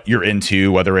what you're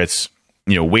into, whether it's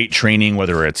weight training,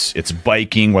 whether it's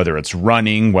biking, whether it's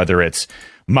running, whether it's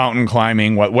mountain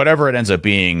climbing, whatever it ends up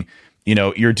being,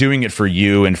 you're doing it for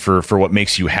you and for what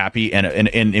makes you happy. And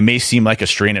it may seem like a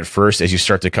strain at first as you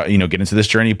start to get into this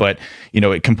journey, but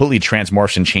it completely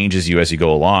transmorphs and changes you as you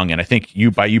go along. And I think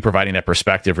by you providing that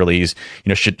perspective really is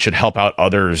should help out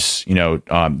others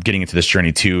getting into this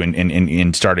journey too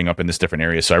and starting up in this different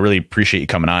area. So I really appreciate you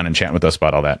coming on and chatting with us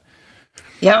about all that.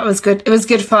 Yeah, it was good. It was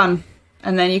good fun.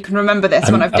 And then you can remember this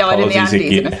when I've died in the Andes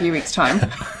in a few weeks' time.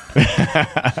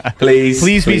 Please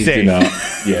be safe.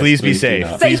 Yes, please be safe.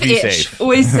 Please be safe.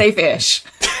 Always safe-ish.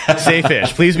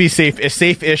 Safe-ish. Please be safe. As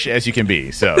safe-ish as you can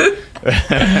be. So,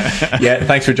 yeah,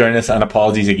 thanks for joining us, and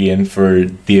apologies again for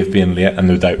Dave being late. And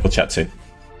no doubt we'll chat soon.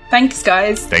 Thanks,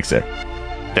 guys. Thanks, sir.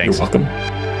 Thanks. You're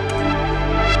welcome.